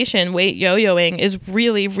fluctuation, weight yo-yoing is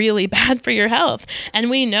really, really bad for your health. And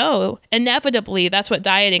we know inevitably that's what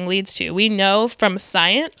dieting leads to. We know from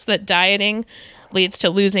science that dieting leads to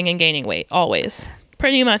losing and gaining weight always.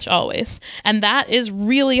 Pretty much always. And that is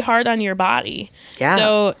really hard on your body. Yeah.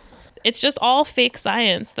 So it's just all fake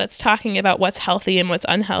science that's talking about what's healthy and what's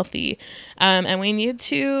unhealthy. And we need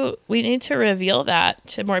to reveal that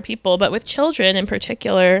to more people. But with children in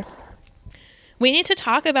particular, we need to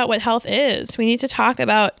talk about what health is. We need to talk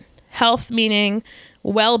about health meaning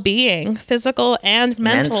well-being, physical and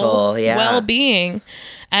mental yeah. well-being,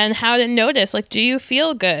 and how to notice, like, do you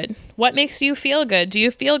feel good? What makes you feel good? Do you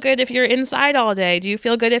feel good if you're inside all day? Do you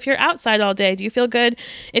feel good if you're outside all day? Do you feel good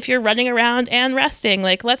if you're running around and resting?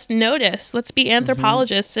 Like, let's notice. Let's be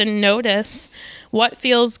anthropologists and notice what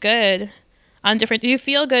feels good on different. Do you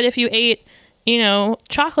feel good if you ate,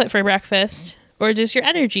 chocolate for breakfast? Or does your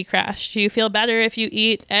energy crash? Do you feel better if you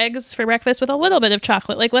eat eggs for breakfast with a little bit of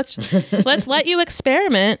chocolate? Like, let's let you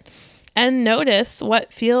experiment and notice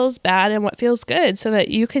what feels bad and what feels good so that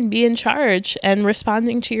you can be in charge and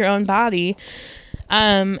responding to your own body.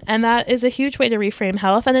 And that is a huge way to reframe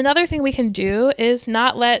health. And another thing we can do is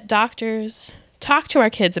not let doctors talk to our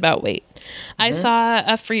kids about weight. I saw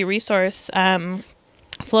a free resource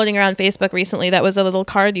floating around Facebook recently that was a little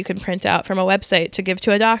card you can print out from a website to give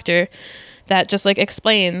to a doctor that just like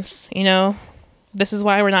explains, this is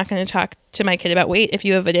why we're not going to talk to my kid about weight. If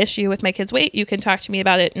you have an issue with my kid's weight, you can talk to me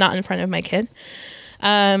about it, not in front of my kid.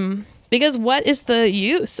 Because what is the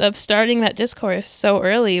use of starting that discourse so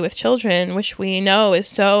early with children, which we know is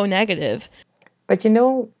so negative? But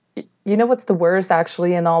what's the worst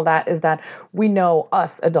actually in all that is that we know,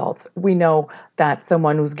 us adults, we know that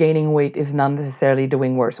someone who's gaining weight is not necessarily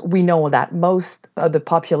doing worse. We know that most of the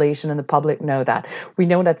population and the public know that. We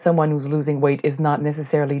know that someone who's losing weight is not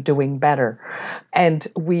necessarily doing better. And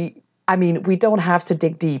we don't have to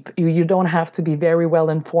dig deep. You don't have to be very well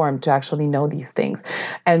informed to actually know these things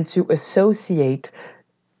and to associate,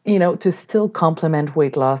 to still complement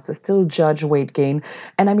weight loss, to still judge weight gain.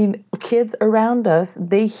 And kids around us,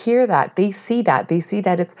 they hear that, they see that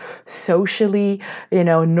it's socially,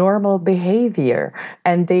 normal behavior,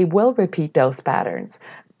 and they will repeat those patterns.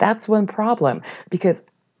 That's one problem because,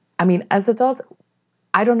 as adults,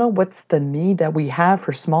 I don't know what's the need that we have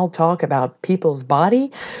for small talk about people's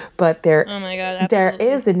body, but there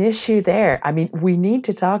is an issue there. We need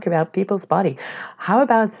to talk about people's body. How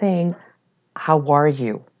about saying, how are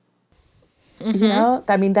you?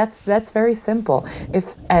 That's very simple.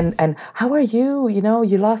 And how are you?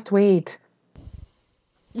 You lost weight.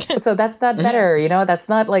 So that's not better, that's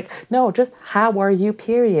not like, no, just how are you,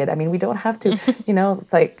 period. We don't have to,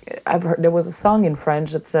 it's like I've heard there was a song in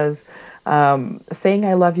French that says, saying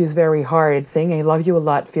I love you is very hard. Saying I love you a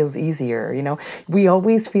lot feels easier. We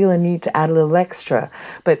always feel a need to add a little extra,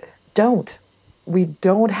 but we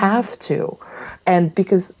don't have to. And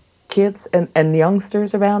because kids and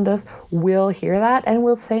youngsters around us will hear that and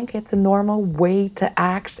will think it's a normal way to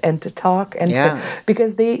act and to talk and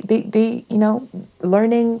because they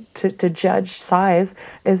learning to judge size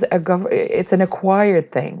is it's an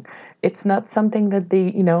acquired thing. It's not something that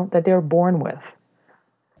that they're born with.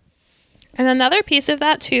 And another piece of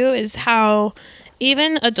that too is how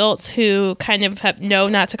even adults who kind of know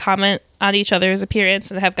not to comment on each other's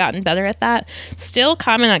appearance and have gotten better at that still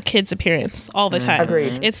comment on kids' appearance all the time.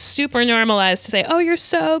 Agreed. It's super normalized to say, oh, you're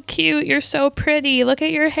so cute, you're so pretty, look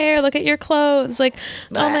at your hair, look at your clothes, like,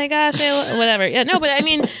 oh my gosh, whatever. Yeah, no, but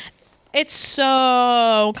it's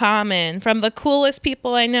so common from the coolest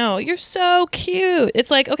people I know. You're so cute.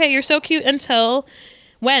 It's like, okay, you're so cute until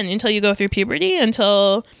when? Until you go through puberty,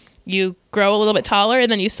 until you grow a little bit taller,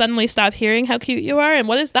 and then you suddenly stop hearing how cute you are. And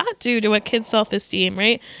what does that do to a kid's self-esteem,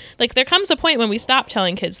 right? Like, there comes a point when we stop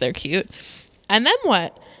telling kids they're cute. And then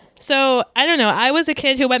what? So, I don't know. I was a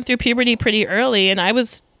kid who went through puberty pretty early, and I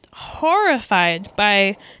was horrified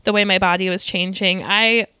by the way my body was changing.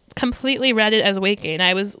 I completely read it as weight gain.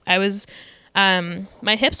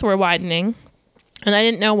 My hips were widening. And I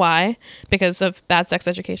didn't know why, because of bad sex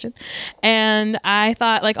education. And I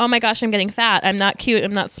thought, like, oh my gosh, I'm getting fat. I'm not cute.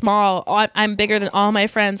 I'm not small. I'm bigger than all my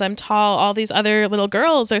friends. I'm tall. All these other little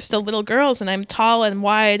girls are still little girls, and I'm tall and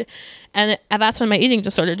wide. And that's when my eating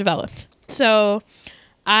disorder developed. So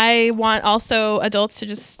I want also adults to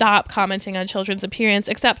just stop commenting on children's appearance,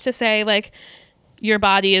 except to say, like, your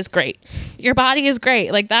body is great. Your body is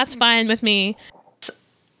great. Like, that's fine with me.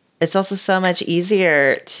 It's also so much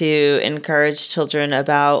easier to encourage children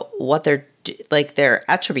about what their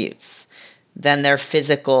attributes than their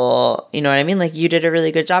physical, you know what I mean? Like, you did a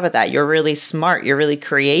really good job at that. You're really smart. You're really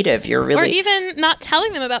creative. Or even not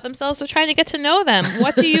telling them about themselves, but trying to get to know them.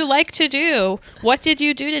 What do you like to do? What did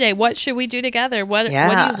you do today? What should we do together? What do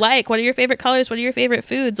you like? What are your favorite colors? What are your favorite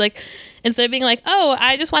foods? Like, instead of being like, oh,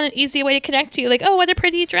 I just want an easy way to connect to you. Like, oh, what a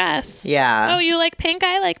pretty dress. Yeah. Oh, you like pink?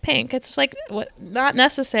 I like pink. It's just like, not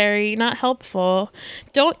necessary, not helpful.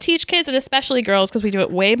 Don't teach kids, and especially girls, because we do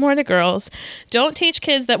it way more to girls. Don't teach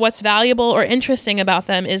kids that what's valuable or interesting about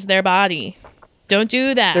them is their body. Don't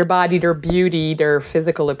do that. Their body, their beauty, their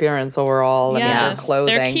physical appearance overall. Yes. Their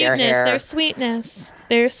clothing, their cuteness, their hair. their sweetness,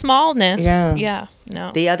 their smallness. Yeah.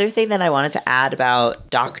 No. The other thing that I wanted to add about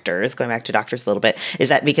doctors, going back to doctors a little bit, is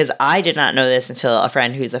that because I did not know this until a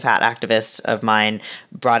friend who's a fat activist of mine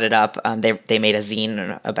brought it up. They made a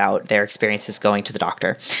zine about their experiences going to the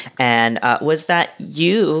doctor, and was that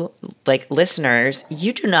you, like listeners,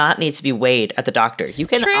 you do not need to be weighed at the doctor. You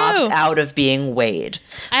can True. opt out of being weighed.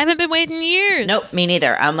 I haven't been weighed in years. Nope, me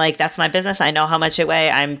neither. I'm like, that's my business. I know how much I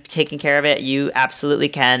weigh. I'm taking care of it. You absolutely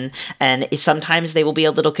can. And sometimes they will be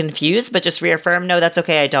a little confused, but just reaffirm, no, that's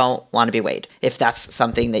okay. I don't want to be weighed. If that's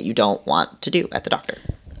something that you don't want to do at the doctor.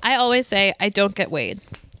 I always say I don't get weighed.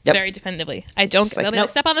 Yep. Very definitively. I don't. Just like, They'll be nope. like,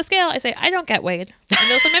 step on the scale. I say I don't get weighed. And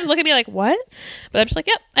they'll sometimes look at me like, what? But I'm just like,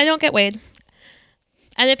 yep, I don't get weighed.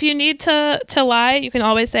 And if you need to lie, you can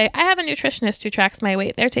always say, I have a nutritionist who tracks my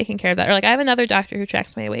weight. They're taking care of that. Or like, I have another doctor who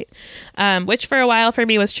tracks my weight, which for a while for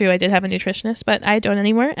me was true. I did have a nutritionist, but I don't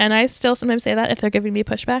anymore. And I still sometimes say that if they're giving me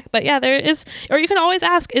pushback. But yeah, there is, or you can always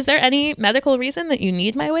ask, is there any medical reason that you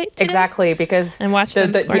need my weight today? Exactly, because And watch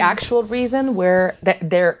them score. the actual reason where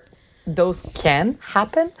those can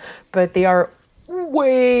happen, but they are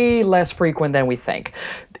way less frequent than we think.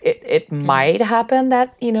 It might happen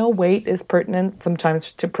that, weight is pertinent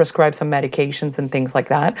sometimes to prescribe some medications and things like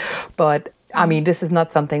that. But I mean, this is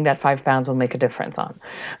not something that 5 pounds will make a difference on.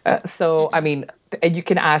 So, I mean, you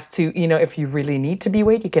can ask to, if you really need to be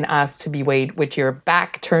weighed, you can ask to be weighed with your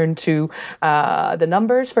back turned to the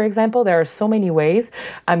numbers, for example. There are so many ways.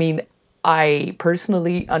 I mean, I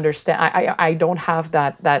personally understand. I don't have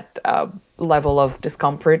that level of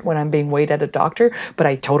discomfort when I'm being weighed at a doctor, but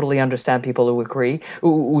I totally understand people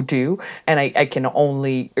who do, and I can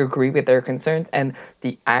only agree with their concerns. And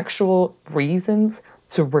the actual reasons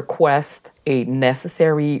to request a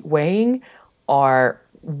necessary weighing are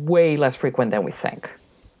way less frequent than we think.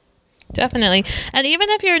 Definitely. And even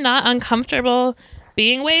if you're not uncomfortable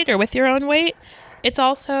being weighed or with your own weight, it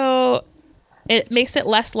makes it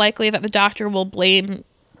less likely that the doctor will blame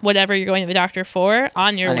whatever you're going to the doctor for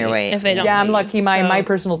on your weight if they don't. Yeah, I'm weigh lucky. you. My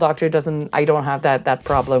personal doctor doesn't. I don't have that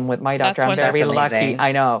problem with my doctor. I'm very lucky.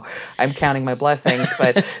 I know. I'm counting my blessings,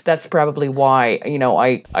 but that's probably why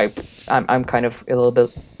I'm kind of a little bit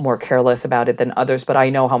more careless about it than others. But I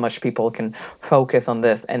know how much people can focus on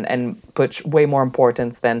this and put way more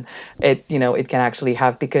importance than it can actually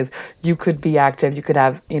have, because you could be active, you could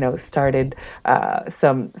have started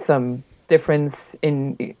some difference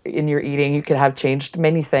in your eating. You could have changed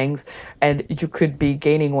many things, and you could be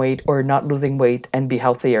gaining weight or not losing weight and be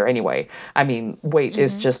healthier anyway. I mean, weight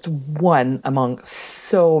is just one among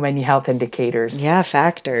so many health indicators. Yeah,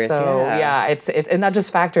 factors. So it's and not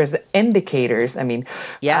just factors, indicators. I mean,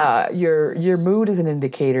 your mood is an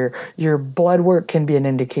indicator. Your blood work can be an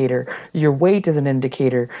indicator. Your weight is an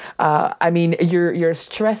indicator. I mean, your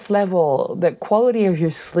stress level, the quality of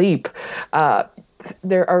your sleep.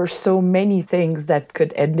 There are so many things that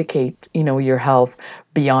could indicate, your health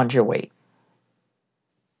beyond your weight.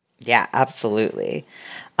 Yeah, absolutely.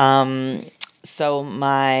 So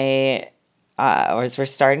as we're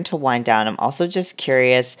starting to wind down, I'm also just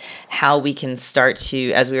curious how we can start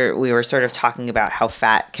to, as we were sort of talking about how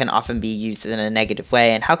fat can often be used in a negative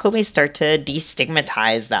way, and how can we start to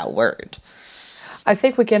destigmatize that word? I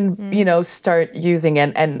think we can, start using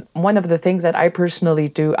it. And one of the things that I personally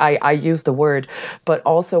do, I use the word, but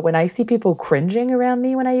also when I see people cringing around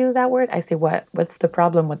me when I use that word, I say, what's the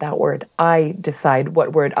problem with that word? I decide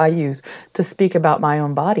what word I use to speak about my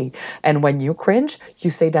own body. And when you cringe,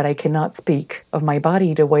 you say that I cannot speak of my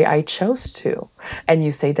body the way I chose to. And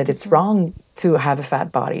you say that it's wrong to have a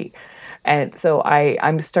fat body. And so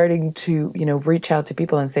I'm starting to, reach out to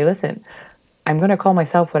people and say, listen, I'm going to call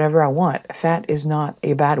myself whatever I want. Fat is not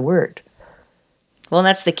a bad word. Well, and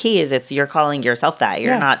that's the key, is you're calling yourself that.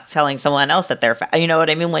 You're not telling someone else that they're fat. You know what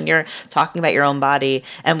I mean? When you're talking about your own body,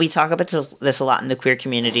 and we talk about this a lot in the queer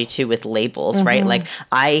community too with labels, right? Like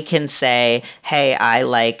I can say, hey, I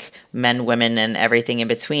like men, women, and everything in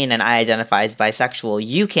between, and I identify as bisexual.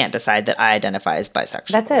 You can't decide that I identify as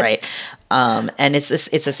bisexual. That's it. Right? And it's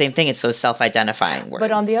the same thing. It's those self-identifying words.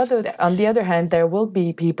 But on the other hand, there will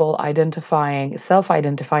be people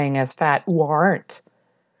self-identifying as fat who aren't.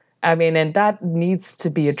 I mean, and that needs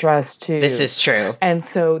to be addressed too. This is true. And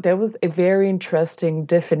so there was a very interesting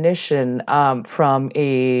definition from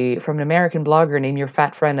an American blogger named Your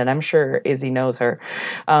Fat Friend, and I'm sure Izzy knows her.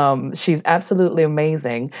 She's absolutely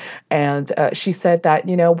amazing, and she said that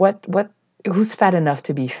what who's fat enough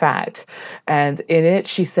to be fat. And in it,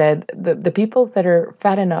 she said the people that are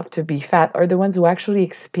fat enough to be fat are the ones who actually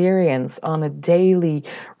experience on a daily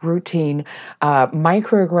routine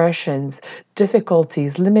microaggressions,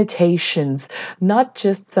 difficulties, limitations, not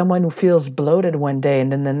just someone who feels bloated one day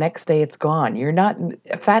and then the next day it's gone.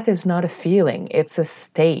 Fat is not a feeling, it's a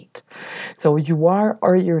state. So you are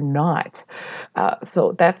or you're not.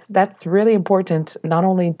 So that's really important, not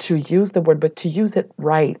only to use the word, but to use it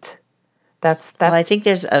right. Well, I think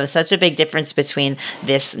there's such a big difference between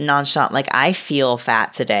this nonchalant, like I feel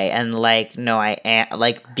fat today, and like, no, I am,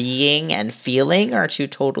 like being and feeling are two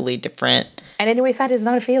totally different. And anyway, fat is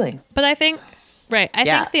not a feeling. But I think, right. I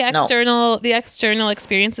think the external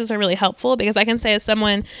experiences are really helpful, because I can say, as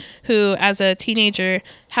someone who, as a teenager,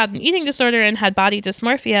 had an eating disorder and had body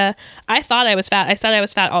dysmorphia, I thought I was fat. I said I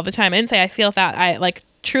was fat all the time. I didn't say I feel fat. I like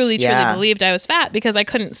truly believed I was fat because I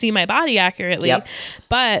couldn't see my body accurately. Yep.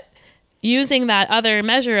 But using that other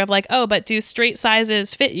measure of like, oh, but do straight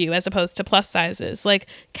sizes fit you as opposed to plus sizes? Like,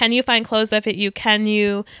 can you find clothes that fit you? Can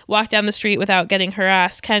you walk down the street without getting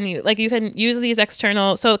harassed? Can you, like, you can use these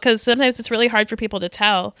external, so, because sometimes it's really hard for people to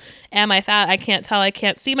tell, am I fat? I can't tell. I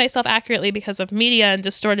can't see myself accurately because of media and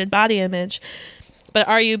distorted body image. But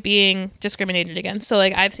are you being discriminated against? So,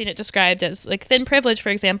 like, I've seen it described as, like, thin privilege, for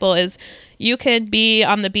example, is you could be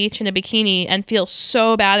on the beach in a bikini and feel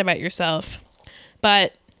so bad about yourself,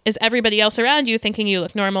 but is everybody else around you thinking you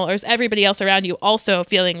look normal, or is everybody else around you also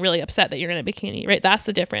feeling really upset that you're in a bikini, right? That's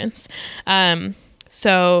the difference.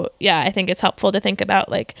 So yeah, I think it's helpful to think about,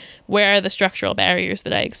 like, where are the structural barriers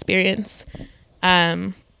that I experience?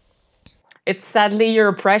 It's sadly your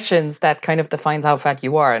oppressions that kind of defines how fat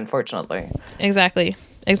you are, unfortunately. Exactly.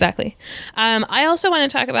 I also want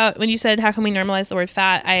to talk about, when you said, how can we normalize the word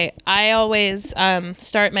fat? I always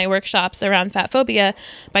start my workshops around fat phobia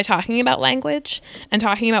by talking about language and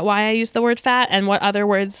talking about why I use the word fat and what other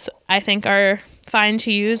words I think are fine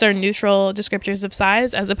to use are neutral descriptors of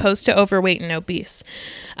size, as opposed to overweight and obese.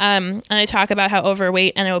 And I talk about how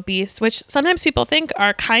overweight and obese, which sometimes people think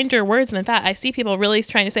are kinder words than fat. I see people really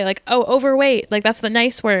trying to say, like, oh, overweight, like that's the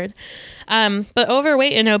nice word. But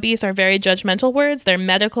overweight and obese are very judgmental words. They're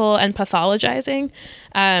medical and pathologizing.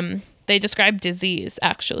 They describe disease,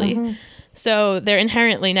 actually. Mm-hmm. So they're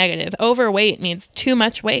inherently negative. Overweight means too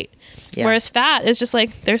much weight. Yeah. Whereas fat is just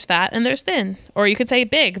like, there's fat and there's thin. Or you could say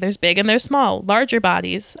big. There's big and there's small. Larger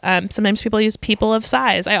bodies. Sometimes people use people of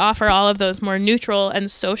size. I offer all of those more neutral and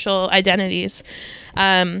social identities.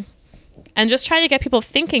 And just try to get people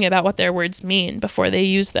thinking about what their words mean before they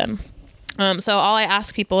use them. So all I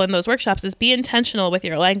ask people in those workshops is be intentional with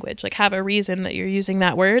your language. Like, have a reason that you're using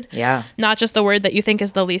that word. Yeah. Not just the word that you think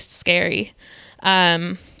is the least scary.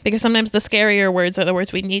 Because sometimes the scarier words are the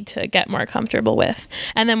words we need to get more comfortable with.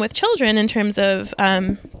 And then with children, in terms of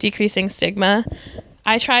decreasing stigma,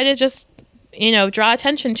 I try to just, draw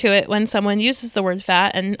attention to it when someone uses the word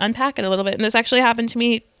fat and unpack it a little bit. And this actually happened to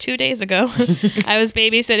me 2 days ago. I was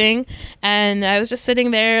babysitting and I was just sitting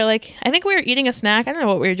there, like, I think we were eating a snack. I don't know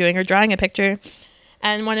what we were doing, or drawing a picture.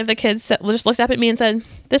 And one of the kids just looked up at me and said,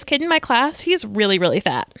 "This kid in my class, he's really, really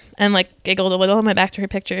fat." And like giggled a little and went back to her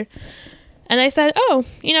picture. And I said, "Oh,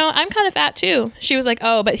 I'm kind of fat too." She was like,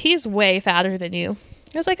 "Oh, but he's way fatter than you."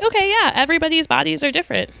 I was like, "Okay, yeah, everybody's bodies are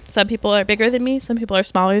different. Some people are bigger than me. Some people are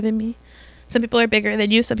smaller than me. Some people are bigger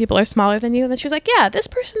than you. Some people are smaller than you." And then she was like, "Yeah, this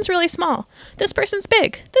person's really small. This person's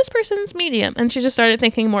big. This person's medium." And she just started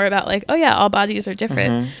thinking more about, like, oh yeah, all bodies are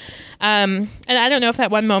different. Mm-hmm. And I don't know if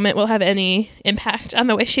that one moment will have any impact on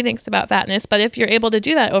the way she thinks about fatness, but if you're able to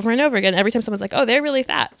do that over and over again, every time someone's like, "Oh, they're really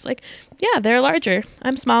fat," it's like, yeah, they're larger.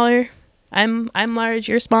 I'm smaller. I'm large,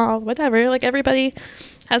 you're small, whatever. Like, everybody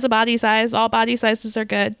has a body size. All body sizes are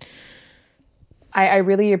good. I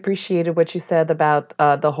really appreciated what you said about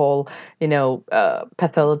the whole,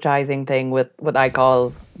 pathologizing thing with what I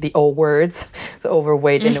call the old words, so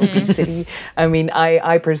overweight and obesity. I mean,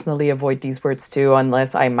 I personally avoid these words too,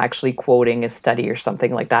 unless I'm actually quoting a study or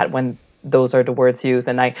something like that, when those are the words used.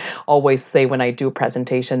 And I always say when I do a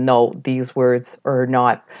presentation, no, these words are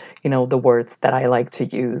not, the words that I like to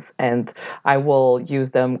use. And I will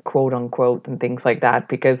use them quote unquote and things like that,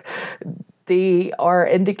 because they are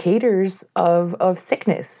indicators of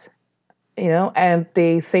sickness, and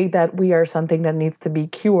they say that we are something that needs to be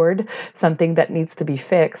cured, something that needs to be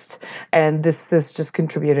fixed. And this is just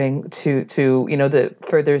contributing to the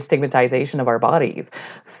further stigmatization of our bodies.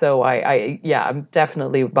 So I'm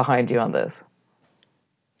definitely behind you on this.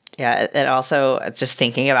 Yeah, and also just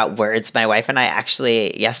thinking about words, my wife and I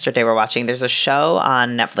actually yesterday were watching, there's a show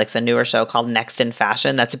on Netflix, a newer show called Next in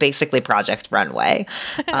Fashion, that's basically Project Runway.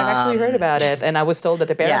 I've actually heard about it, and I was told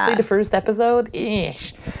that apparently the first episode,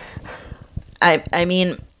 I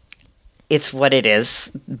mean, it's what it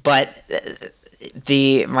is, but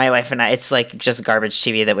my wife and I, it's like just garbage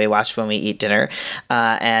TV that we watch when we eat dinner.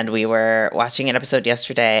 And we were watching an episode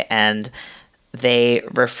yesterday, and they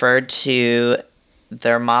referred to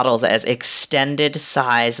their models as extended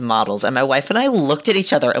size models. And my wife and I looked at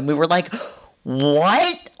each other and we were like,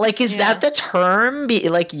 what? Like, is that the term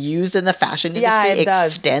used in the fashion industry? Yeah, it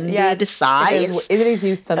does. Extended size? It is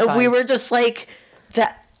used sometimes. And we were just like,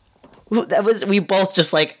 we both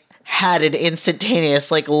just like had an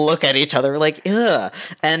instantaneous like look at each other, like, ugh.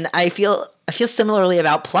 And I feel similarly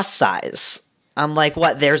about plus size. I'm like,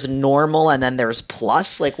 what? There's normal and then there's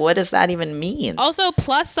plus? Like, what does that even mean? Also,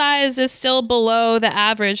 plus size is still below the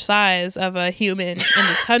average size of a human in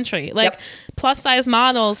this country. Like, plus size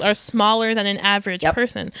models are smaller than an average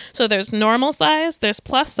person. So there's normal size, there's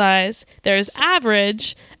plus size, there's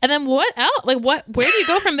average, and then what else? Like, where do you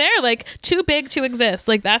go from there? Like, too big to exist.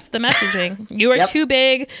 Like, that's the messaging. You are too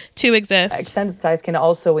big to exist. Extended size can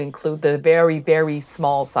also include the very, very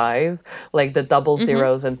small size, like the double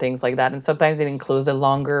zeros and things like that. And sometimes it includes the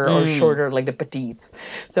longer or shorter, like the petites.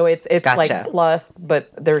 So it's like plus, but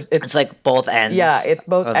it's like both ends. Yeah, it's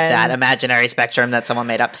both ends. That imaginary spectrum that someone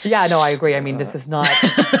made up. Yeah, no, I agree. I mean, this is not.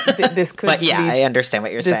 This could. But yeah, I understand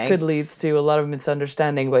what you're saying. This could lead to a lot of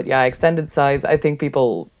misunderstanding. But yeah, extended size. I think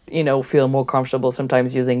people, feel more comfortable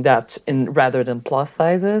sometimes using that rather than plus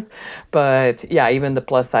sizes. But yeah, even the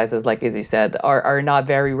plus sizes, like Izzy said, are not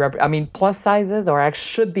very. Plus sizes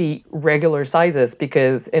should be regular sizes,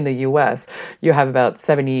 because in the U.S. you have about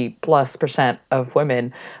 70+% of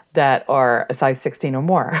women that are a size 16 or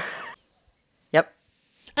more.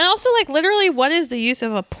 And also, like, literally, what is the use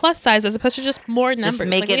of a plus size as opposed to just more numbers? Just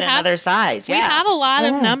make it another size. Yeah. We have a lot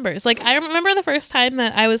of numbers. Like, I remember the first time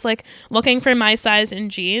that I was, like, looking for my size in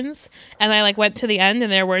jeans, and I, like, went to the end and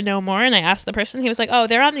there were no more, and I asked the person, he was like, oh,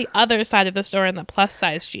 they're on the other side of the store in the plus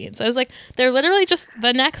size jeans. I was like, they're literally just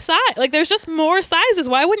the next size. Like, there's just more sizes.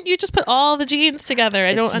 Why wouldn't you just put all the jeans together?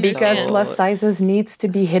 I don't understand. Because plus sizes needs to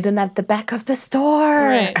be hidden at the back of the store.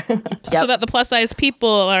 Right. So that the plus size people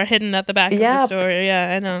are hidden at the back of the store.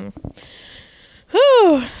 Yeah, I know.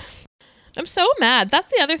 Whew. I'm so mad. That's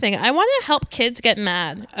the other thing. I want to help kids get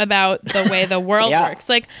mad about the way the world works.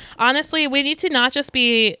 Like, honestly, we need to not just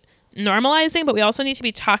be normalizing, but we also need to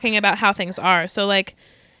be talking about how things are. So, like,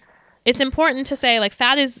 it's important to say, like,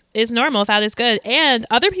 fat is normal, fat is good, and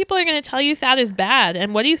other people are going to tell you fat is bad.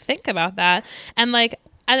 And what do you think about that? And, like,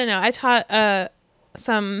 I don't know. I taught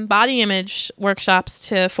some body image workshops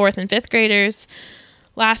to 4th and 5th graders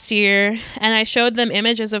last year, and I showed them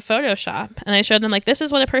images of Photoshop, and I showed them, like, this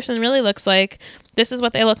is what a person really looks like, this is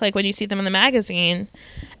what they look like when you see them in the magazine.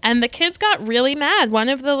 And the kids got really mad. One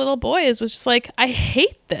of the little boys was just like, I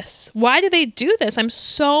hate this. Why do they do this? I'm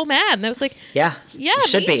so mad. And I was like, yeah,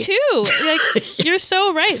 me too. Like, you're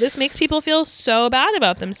so right. This makes people feel so bad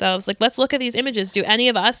about themselves. Like, let's look at these images. Do any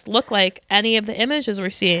of us look like any of the images we're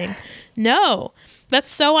seeing? No. That's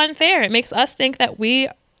so unfair. It makes us think that we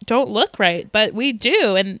don't look right, but we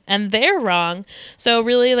do, and they're wrong. So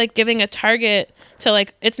really, like, giving a target to,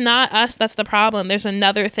 like, it's not us that's the problem, there's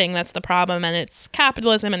another thing that's the problem, and it's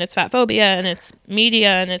capitalism, and it's fat phobia, and it's media,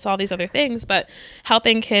 and it's all these other things. But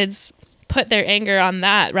helping kids put their anger on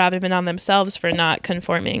that rather than on themselves for not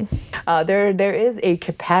conforming. There is a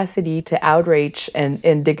capacity to outrage and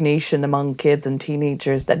indignation among kids and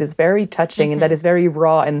teenagers that is very touching, and that is very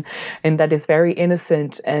raw, and that is very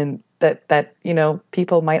innocent, and that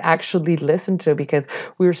people might actually listen to, because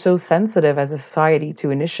we're so sensitive as a society to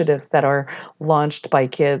initiatives that are launched by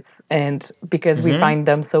kids, and because we find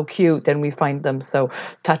them so cute, and we find them so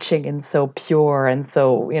touching and so pure and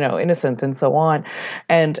so innocent and so on,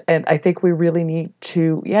 and I think we really need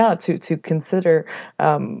to consider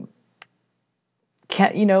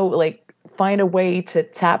find a way to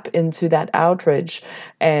tap into that outrage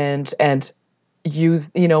and use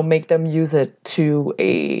make them use it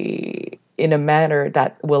in a manner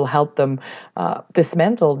that will help them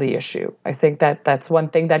dismantle the issue. I think that's one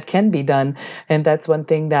thing that can be done, and that's one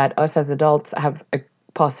thing that us as adults have a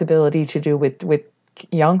possibility to do with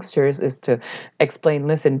youngsters, is to explain,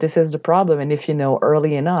 listen, this is the problem, and if you know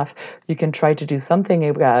early enough, you can try to do something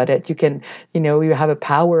about it. You can you have a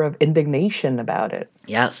power of indignation about it.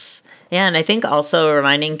 Yes. Yeah, and I think also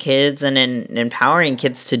reminding kids and empowering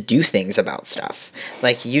kids to do things about stuff.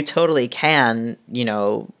 Like, you totally can,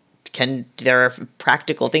 there are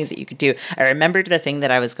practical things that you could do. I remembered the thing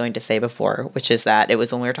that I was going to say before, which is that it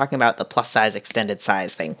was when we were talking about the plus size, extended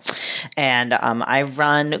size thing. And I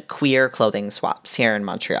run queer clothing swaps here in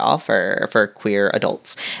Montreal for queer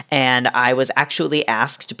adults. And I was actually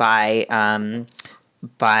asked by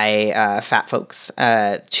fat folks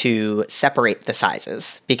to separate the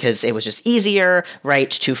sizes because it was just easier, right,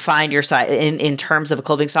 to find your size in terms of a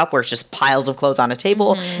clothing shop where it's just piles of clothes on a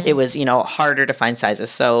table. It was, harder to find sizes.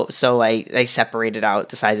 So I separated out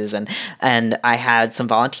the sizes, and I had some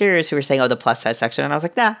volunteers who were saying, oh, the plus size section, and I was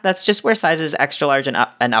like, nah, that's just where sizes extra large and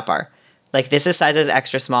up are. Like, this is sizes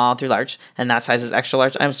extra small through large, and that size is extra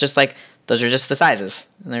large. And I was just like, those are just the sizes.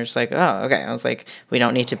 And they're just like, oh, okay. I was like, we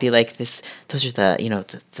don't need to be like this. Those are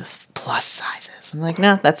the, the plus sizes. I'm like,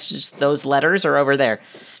 no, that's just, those letters are over there.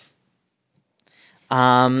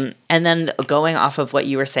 And then going off of what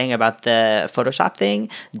you were saying about the Photoshop thing,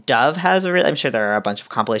 Dove has I'm sure there are a bunch of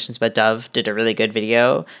compilations, but Dove did a really good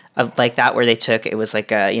video of like that where they took, it was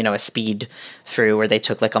like a speed through where they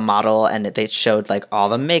took like a model and they showed like all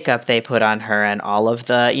the makeup they put on her and all of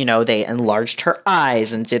the, they enlarged her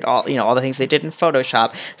eyes and did all, all the things they did in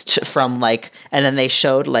Photoshop from like, and then they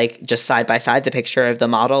showed like just side by side the picture of the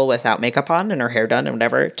model without makeup on and her hair done and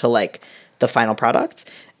whatever to like the final product.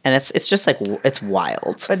 And it's just like, it's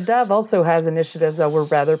wild. But Dove also has initiatives that were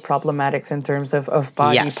rather problematic in terms of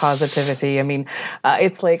body positivity. I mean,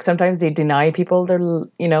 it's like sometimes they deny people their,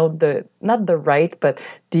 not the right, but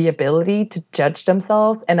the ability to judge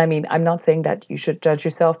themselves. And I mean, I'm not saying that you should judge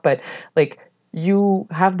yourself, but like you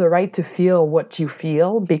have the right to feel what you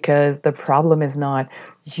feel, because the problem is not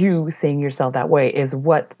you seeing yourself that way, is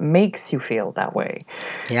what makes you feel that way.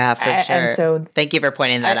 Yeah, for sure. And so thank you for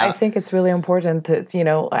pointing that out. I think it's really important to,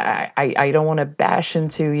 I don't want to bash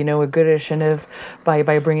into, a good initiative by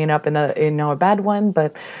bringing up a bad one,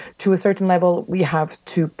 but to a certain level, we have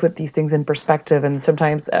to put these things in perspective. And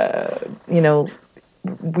sometimes,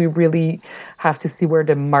 we really have to see where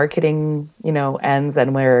the marketing, ends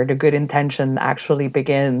and where the good intention actually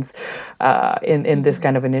begins in this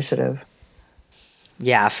kind of initiative.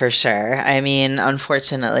 Yeah, for sure. I mean,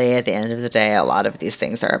 unfortunately, at the end of the day, a lot of these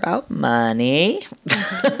things are about money.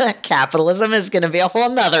 Capitalism is going to be a whole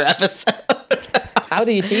nother episode. How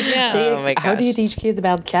do you teach? Oh my gosh. How do you teach kids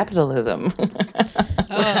about capitalism?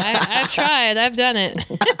 I've tried. I've done it.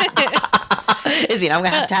 Izzy, I'm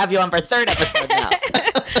going to have you on for a third episode now.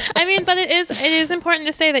 I mean, but it is important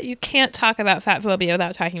to say that you can't talk about fat phobia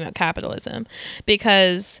without talking about capitalism,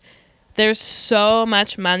 because there's so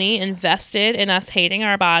much money invested in us hating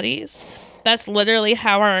our bodies. That's literally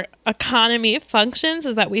how our economy functions,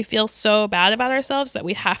 is that we feel so bad about ourselves that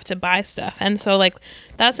we have to buy stuff. And so like,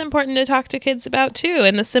 that's important to talk to kids about too,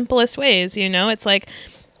 in the simplest ways. It's like,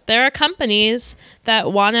 there are companies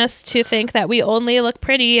that want us to think that we only look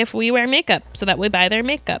pretty if we wear makeup, so that we buy their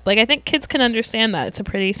makeup. Like, I think kids can understand that. It's a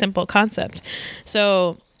pretty simple concept.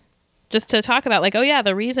 So just to talk about like, oh yeah,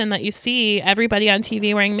 the reason that you see everybody on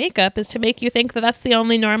TV wearing makeup is to make you think that that's the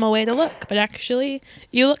only normal way to look. But actually,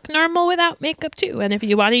 you look normal without makeup too. And if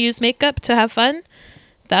you want to use makeup to have fun,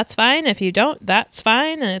 that's fine. If you don't, that's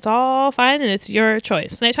fine. And it's all fine. And it's your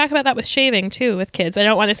choice. And I talk about that with shaving too, with kids. I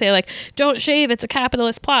don't want to say like, don't shave, it's a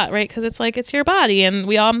capitalist plot, right? Because it's like, it's your body and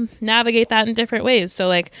we all navigate that in different ways. So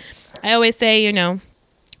like, I always say,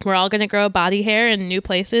 we're all going to grow body hair in new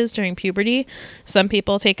places during puberty. Some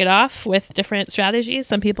people take it off with different strategies.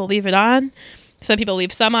 Some people leave it on. Some people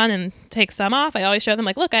leave some on and take some off. I always show them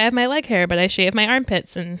like, look, I have my leg hair, but I shave my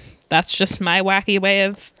armpits, and that's just my wacky way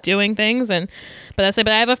of doing things. But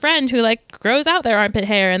I have a friend who like grows out their armpit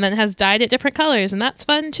hair and then has dyed it different colors, and that's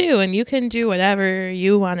fun too. And you can do whatever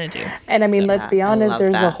you want to do. And I mean, let's be honest,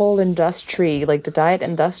 there's a whole industry, like the diet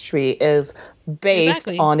industry is based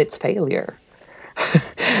on its failure.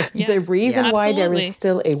 The reason why there is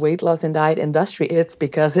still a weight loss and diet industry, it's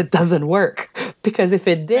because it doesn't work. Because if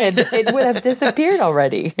it did, it would have disappeared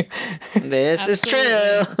already. This is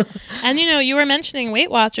true. And you were mentioning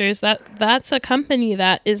Weight Watchers. That's a company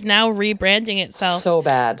that is now rebranding itself so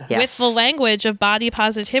bad with the language of body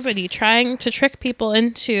positivity, trying to trick people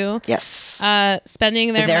into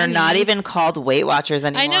spending their They're money. not even called Weight Watchers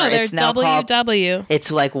anymore. I know, they're it's now WW.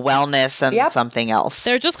 It's like wellness and something else.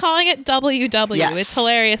 They're just calling it WW. Yes. It's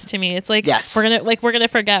hilarious to me. It's like we're gonna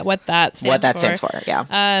forget what that stands for. Yeah.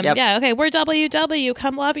 Yeah. Okay. We're WW.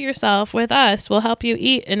 Come love yourself with us. We'll help you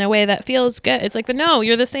eat in a way that feels good. It's like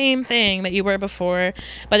you're the same thing that you were before,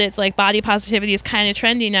 but it's like body positivity is kind of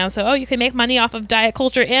trendy now. So you can make money off of diet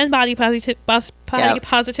culture and body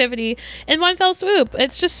positivity in one fell swoop.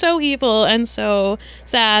 It's just so evil and so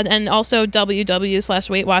sad. And also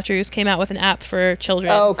WW/Weight Watchers came out with an app for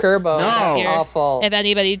children. Oh, Kerbo. No. Awful. If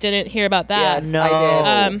anybody didn't hear about that. Yes,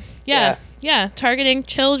 I did. Yeah, targeting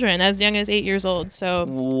children as young as 8 years old. So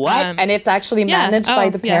what? And it's actually managed by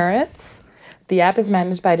the parents. The app is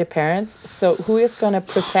managed by the parents. So who is going to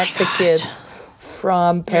protect the kids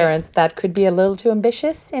from parents that could be a little too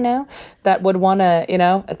ambitious, that would want to,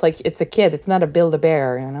 it's like it's a kid. It's not a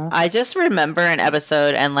Build-A-Bear. I just remember an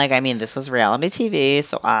episode, and this was reality TV,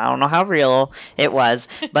 so I don't know how real it was,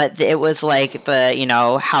 but it was like the,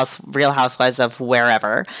 Real Housewives of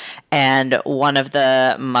wherever, and one of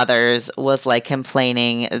the mothers was like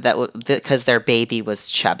complaining that because their baby was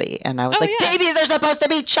chubby, and I was babies are supposed to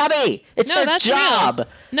be chubby. It's their job. Real.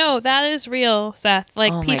 No, that is real, Seth.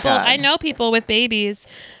 Like people, I know people with babies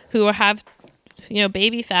who have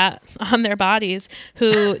baby fat on their bodies,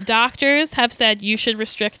 who doctors have said you should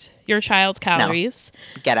restrict your child's calories.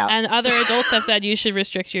 No. Get out. And other adults have said you should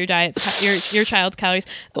restrict your your child's calories.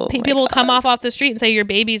 People will come off the street and say your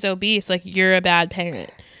baby's obese, like you're a bad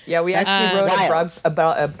parent. Yeah, we actually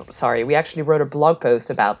wrote a blog post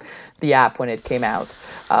about the app when it came out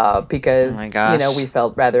because we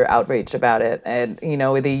felt rather outraged about it, and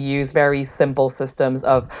they use very simple systems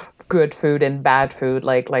of good food and bad food,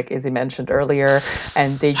 like Izzy mentioned earlier,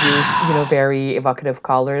 and they use very evocative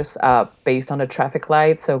colors based on a traffic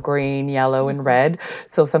light, so green, yellow, and red.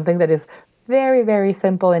 So something that is very, very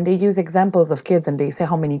simple, and they use examples of kids, and they say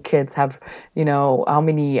how many kids have, how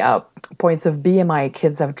many points of BMI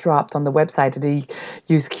kids have dropped on the website. They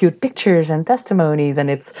use cute pictures and testimonies, and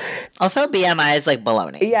it's also BMI is like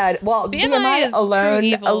baloney. Yeah, well, BMI is alone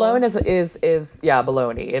is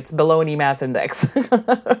baloney. It's baloney mass index.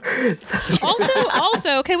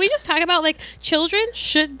 also, can we just talk about children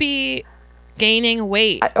should be gaining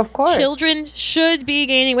weight? Of course. Children should be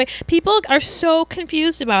gaining weight. People are so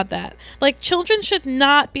confused about that. Children should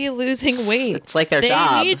not be losing weight. It's like their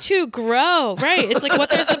job. They need to grow. Right. It's like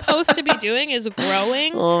what they're supposed to be doing is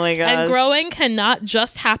growing. Oh my gosh. And growing cannot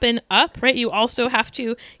just happen up, right? You also have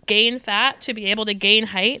to gain fat to be able to gain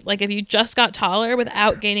height. If you just got taller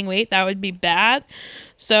without gaining weight, that would be bad.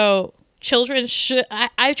 So children should,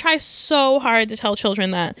 I try so hard to tell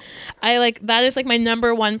children that that is my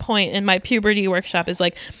number one point in my puberty workshop is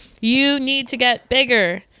you need to get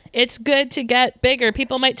bigger. It's good to get bigger.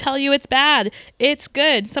 People might tell you it's bad. It's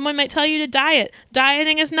good. Someone might tell you to diet.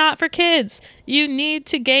 Dieting is not for kids. You need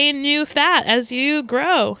to gain new fat as you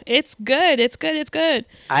grow. It's good. It's good. It's good.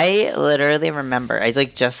 I literally remember,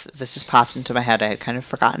 this just popped into my head. I had kind of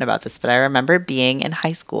forgotten about this, but I remember being in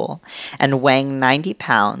high school and weighing 90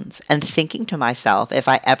 pounds and thinking to myself, if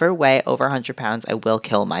I ever weigh over 100 pounds, I will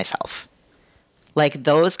kill myself.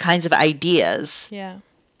 Those kinds of ideas. Yeah.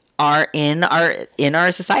 Are in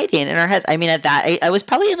our society and in our heads. I mean, at that, I was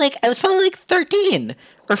probably 13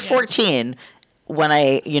 or 14 when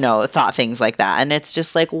I, thought things like that. And it's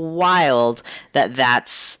just wild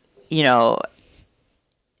that's, and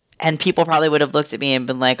people probably would have looked at me and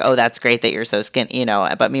been like, oh, that's great that you're so skinny,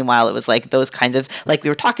 But meanwhile, it was those kinds of, we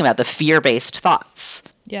were talking about, the fear-based thoughts.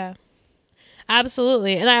 Yeah.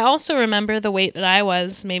 Absolutely. And I also remember the weight that I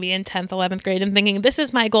was maybe in 10th, 11th grade and thinking, this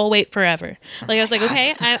is my goal weight forever. I was like,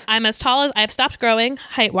 okay, I'm as tall as I've stopped growing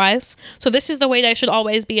height-wise. So this is the weight I should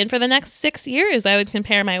always be. And for the next 6 years, I would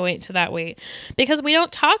compare my weight to that weight. Because we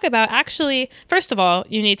don't talk about actually, first of all,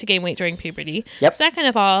 you need to gain weight during puberty. Yep. Second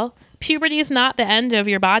of all, puberty is not the end of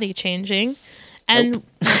your body changing. And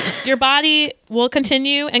your body will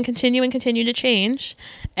continue and continue and continue to change.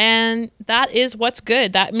 And that is what's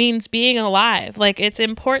good. That means being alive. It's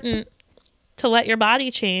important to let your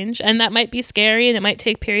body change. And that might be scary and it might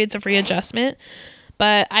take periods of readjustment.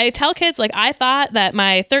 But I tell kids, I thought that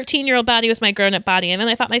my 13-year-old body was my grown-up body. And then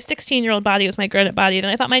I thought my 16-year-old body was my grown-up body. And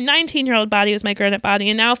then I thought my 19-year-old body was my grown-up body.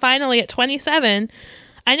 And now finally at 27...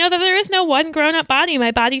 I know that there is no one grown-up body.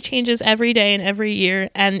 My body changes every day and every year.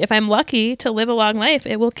 And if I'm lucky to live a long life,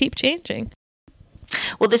 it will keep changing.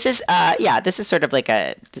 Well, this is sort of I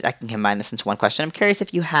can combine this into one question. I'm curious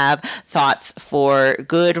if you have thoughts for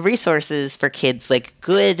good resources for kids,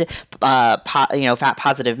 good, fat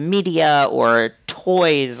positive media or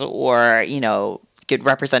toys or, good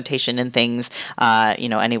representation in things,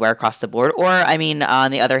 anywhere across the board. Or,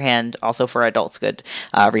 on the other hand, also for adults, good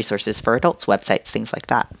resources for adults, websites, things like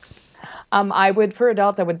that. For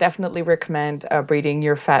adults, I would definitely recommend reading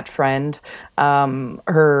Your Fat Friend.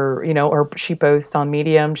 She posts on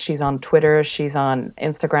Medium, she's on Twitter, she's on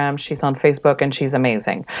Instagram, she's on Facebook, and she's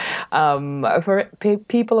amazing. For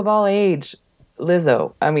people of all age,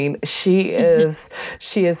 Lizzo. She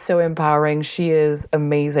is so empowering. She is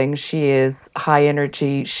amazing. She is high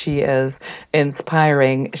energy. She is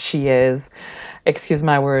inspiring. She is, excuse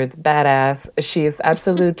my words, badass. She is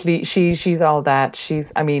absolutely, she's all that.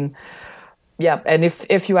 And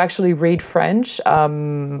if you actually read French,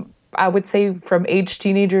 I would say from age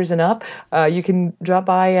teenagers and up, you can drop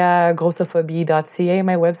by grossophobie.ca,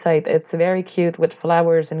 my website. It's very cute with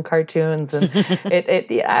flowers and cartoons, and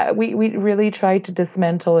we really try to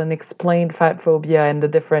dismantle and explain fat phobia and the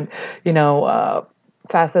different,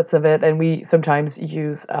 facets of it, and we sometimes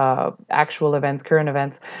use actual events, current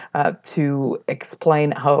events, to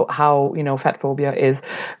explain how fat phobia is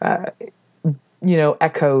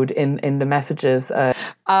echoed in the messages.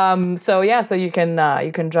 So you can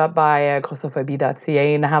drop by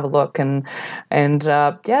grossophobie.ca and have a look and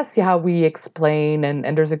see how we explain,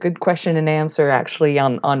 and there's a good question and answer actually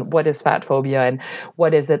on what is fat phobia and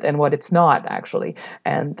what is it and what it's not actually,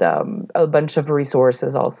 and a bunch of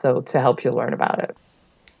resources also to help you learn about it.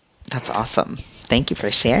 That's awesome. Thank you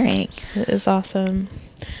for sharing. It is awesome.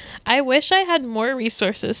 I wish I had more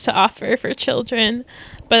resources to offer for children,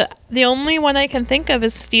 but the only one I can think of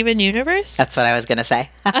is Steven Universe. That's what I was going to say.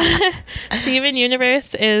 Steven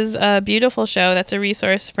Universe is a beautiful show that's a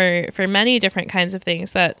resource for many different kinds of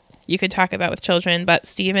things that you could talk about with children, but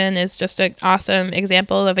Steven is just an awesome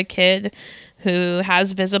example of a kid who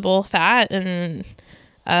has visible fat and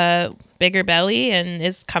a bigger belly and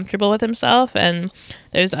is comfortable with himself, and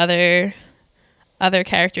there's other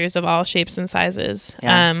characters of all shapes and sizes.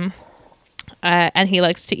 Yeah. And he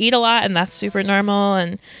likes to eat a lot, and that's super normal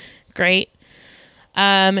and great.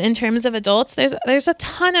 In terms of adults, there's a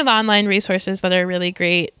ton of online resources that are really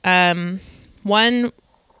great.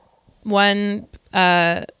 One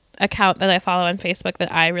account that I follow on Facebook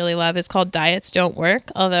that I really love is called Diets Don't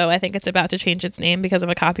Work, although I think it's about to change its name because of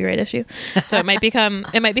a copyright issue. So it might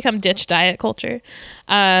become ditch diet culture.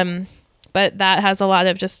 But that has a lot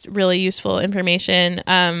of just really useful information.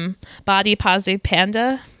 Body Positive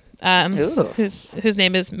Panda, whose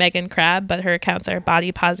name is Megan Crab, but her accounts are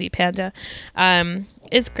Body Positive Panda,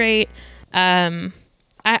 is great. I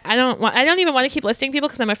don't even want to keep listing people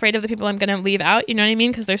because I'm afraid of the people I'm going to leave out. You know what I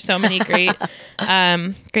mean? Because there's so many great,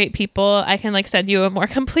 great people. I can send you a more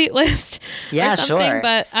complete list. Yeah, or something. sure.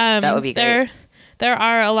 But that would be great. There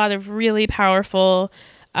are a lot of really powerful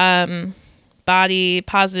body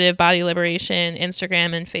liberation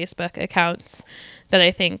Instagram and Facebook accounts that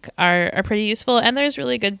I think are pretty useful. And there's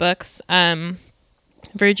really good books.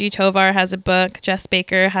 Virgie Tovar has a book. Jess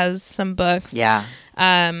Baker has some books. Yeah.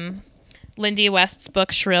 Lindy West's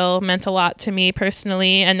book Shrill meant a lot to me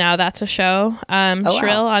personally, and now that's a show.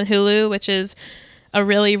 Shrill on Hulu, which is a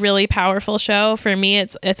really, really powerful show. For me,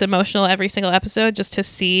 it's emotional every single episode just to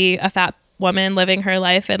see a fat woman living her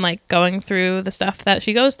life and going through the stuff that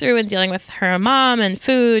she goes through and dealing with her mom and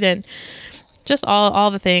food and just all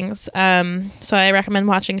the things. So I recommend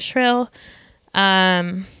watching Shrill.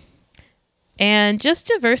 And just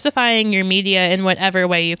diversifying your media in whatever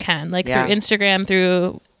way you can, through Instagram,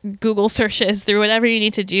 through Google searches, through whatever you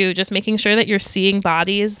need to do, just making sure that you're seeing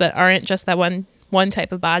bodies that aren't just that one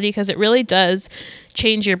type of body, because it really does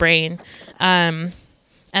change your brain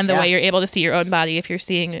and the way you're able to see your own body if you're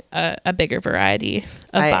seeing a bigger variety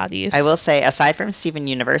of bodies. I will say, aside from Steven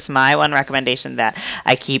Universe, my one recommendation that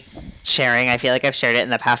I keep sharing, I feel like I've shared it in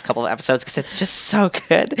the past couple of episodes because it's just so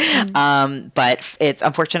good. But it's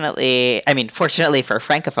fortunately for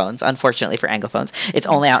Francophones, unfortunately for Anglophones, it's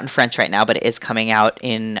only out in French right now, but it is coming out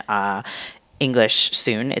in English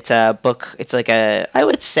soon. It's a book. It's I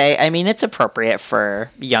would say, it's appropriate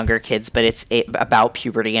for younger kids, but it's about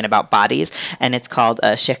puberty and about bodies. And it's called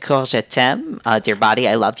Cher corps je t'aime, Dear Body,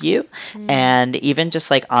 I Love You. And even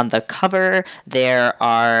just on the cover, there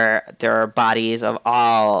are bodies of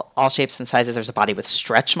all shapes and sizes. There's a body with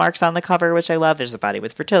stretch marks on the cover, which I love. There's a body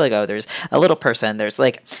with vertigo. There's a little person. There's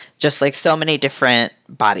so many different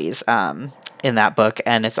bodies in that book.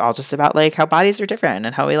 And it's all just about how bodies are different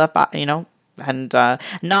and how we love and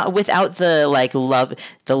not without the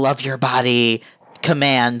love your body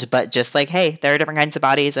command, but just hey, there are different kinds of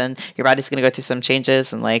bodies and your body's going to go through some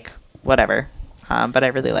changes and whatever. But I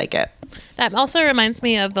really like it. That also reminds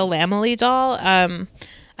me of the Lamely doll. I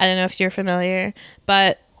don't know if you're familiar,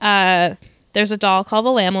 but there's a doll called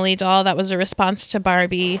the Lamely doll that was a response to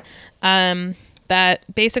Barbie,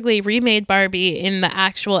 that basically remade Barbie in the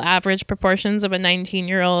actual average proportions of a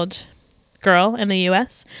 19-year-old girl in the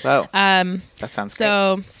U.S. Wow. That sounds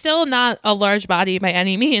great. Still not a large body by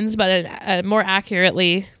any means, but a more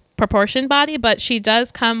accurately proportioned body. But she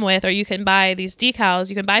does come with, or you can buy these decals,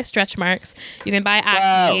 you can buy stretch marks, you can buy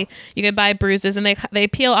acne, you can buy bruises, and they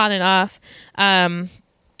peel on and off.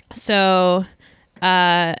 So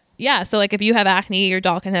if you have acne, your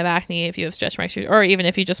doll can have acne. If you have stretch marks, or even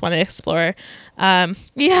if you just want to explore. So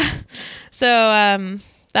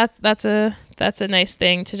that's a nice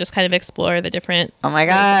thing to just kind of explore the different oh my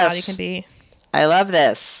gosh, ways the body can be. I love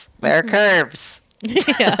this. There are curves.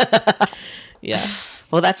 Yeah. Yeah.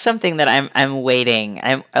 Well, that's something that I'm waiting.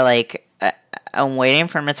 I'm waiting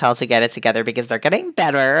for Mattel to get it together because they're getting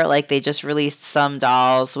better. Like they just released some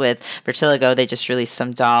dolls with Vertiligo. They just released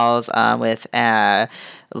some dolls with what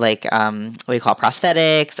do you call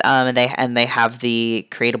prosthetics. And they have the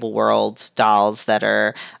Creatable World dolls that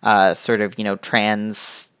are sort of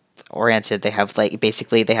trans oriented. They have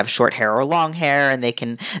they have short hair or long hair, and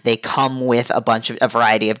they come with a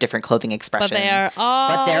variety of different clothing expressions.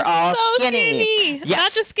 But they're all so skinny. Yes.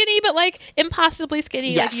 Not just skinny, but like impossibly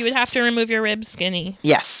skinny. Yes. Like you would have to remove your ribs skinny.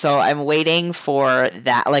 Yes. So I'm waiting for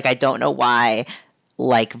that. Like I don't know why.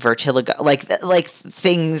 Like Vertiligo, like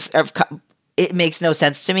things have come. It makes no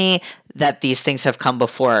sense to me that these things have come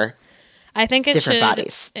before. I think it different should.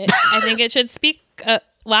 Bodies. I think it should speak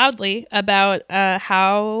loudly about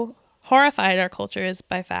how horrified our culture is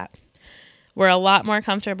by fat. We're a lot more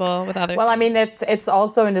comfortable with other Well, I mean, it's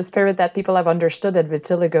also in the spirit that people have understood that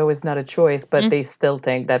vitiligo is not a choice, but they still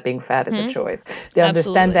think that being fat is a choice. They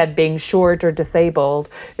understand that being short or disabled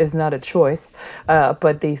is not a choice,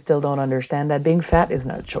 but they still don't understand that being fat is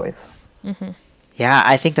not a choice. Mm-hmm. Yeah,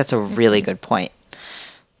 I think that's a really good point.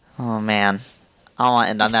 Oh, man. I don't want to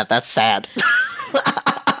end on that. That's sad.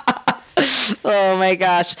 Oh my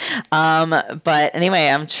gosh. But anyway,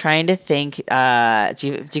 I'm trying to think. Do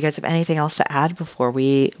you guys have anything else to add before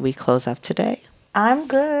we close up today? I'm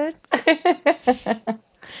good.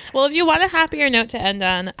 Well, if you want a happier note to end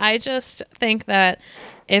on, I just think that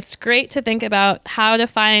it's great to think about how to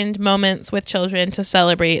find moments with children to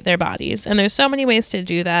celebrate their bodies. And there's so many ways to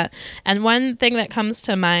do that. And one thing that comes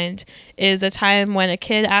to mind is a time when a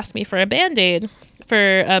kid asked me for a Band-Aid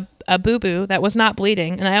for a boo-boo that was not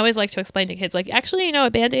bleeding. And I always like to explain to kids, like, actually, a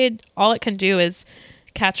Band-Aid, all it can do is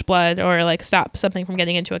catch blood or like stop something from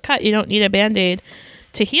getting into a cut. You don't need a Band-Aid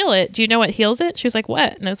to heal it. Do you know what heals it? She was like,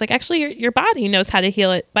 what? And I was like, actually, your body knows how to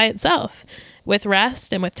heal it by itself with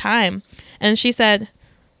rest and with time. And she said,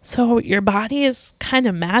 so your body is kind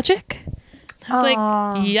of magic? I was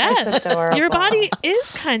like, yes, your body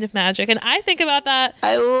is kind of magic. And I think about that.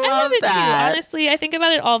 I love it that. too. Honestly, I think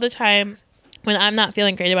about it all the time when I'm not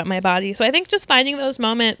feeling great about my body. So I think just finding those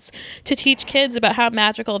moments to teach kids about how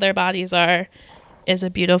magical their bodies are is a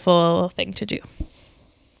beautiful thing to do.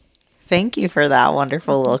 Thank you for that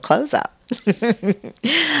wonderful little close up.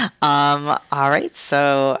 All right.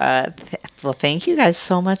 So, well, thank you guys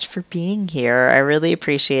so much for being here. I really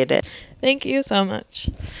appreciate it. Thank you so much.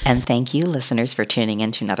 And thank you, listeners, for tuning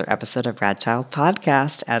in to another episode of Rad Child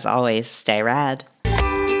Podcast. As always, stay rad.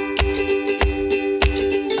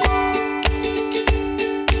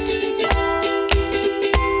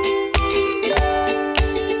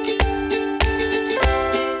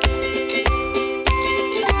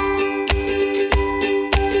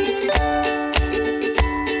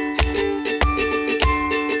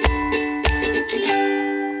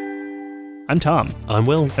 I'm Tom. I'm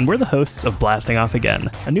Will. And we're the hosts of Blasting Off Again,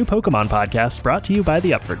 a new Pokemon podcast brought to you by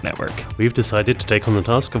the Upward Network. We've decided to take on the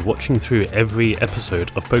task of watching through every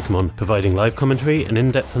episode of Pokemon, providing live commentary and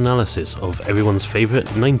in-depth analysis of everyone's favorite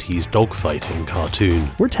 90s dogfighting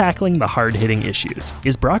cartoon. We're tackling the hard-hitting issues.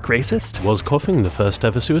 Is Brock racist? Was coughing the first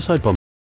ever suicide bomber?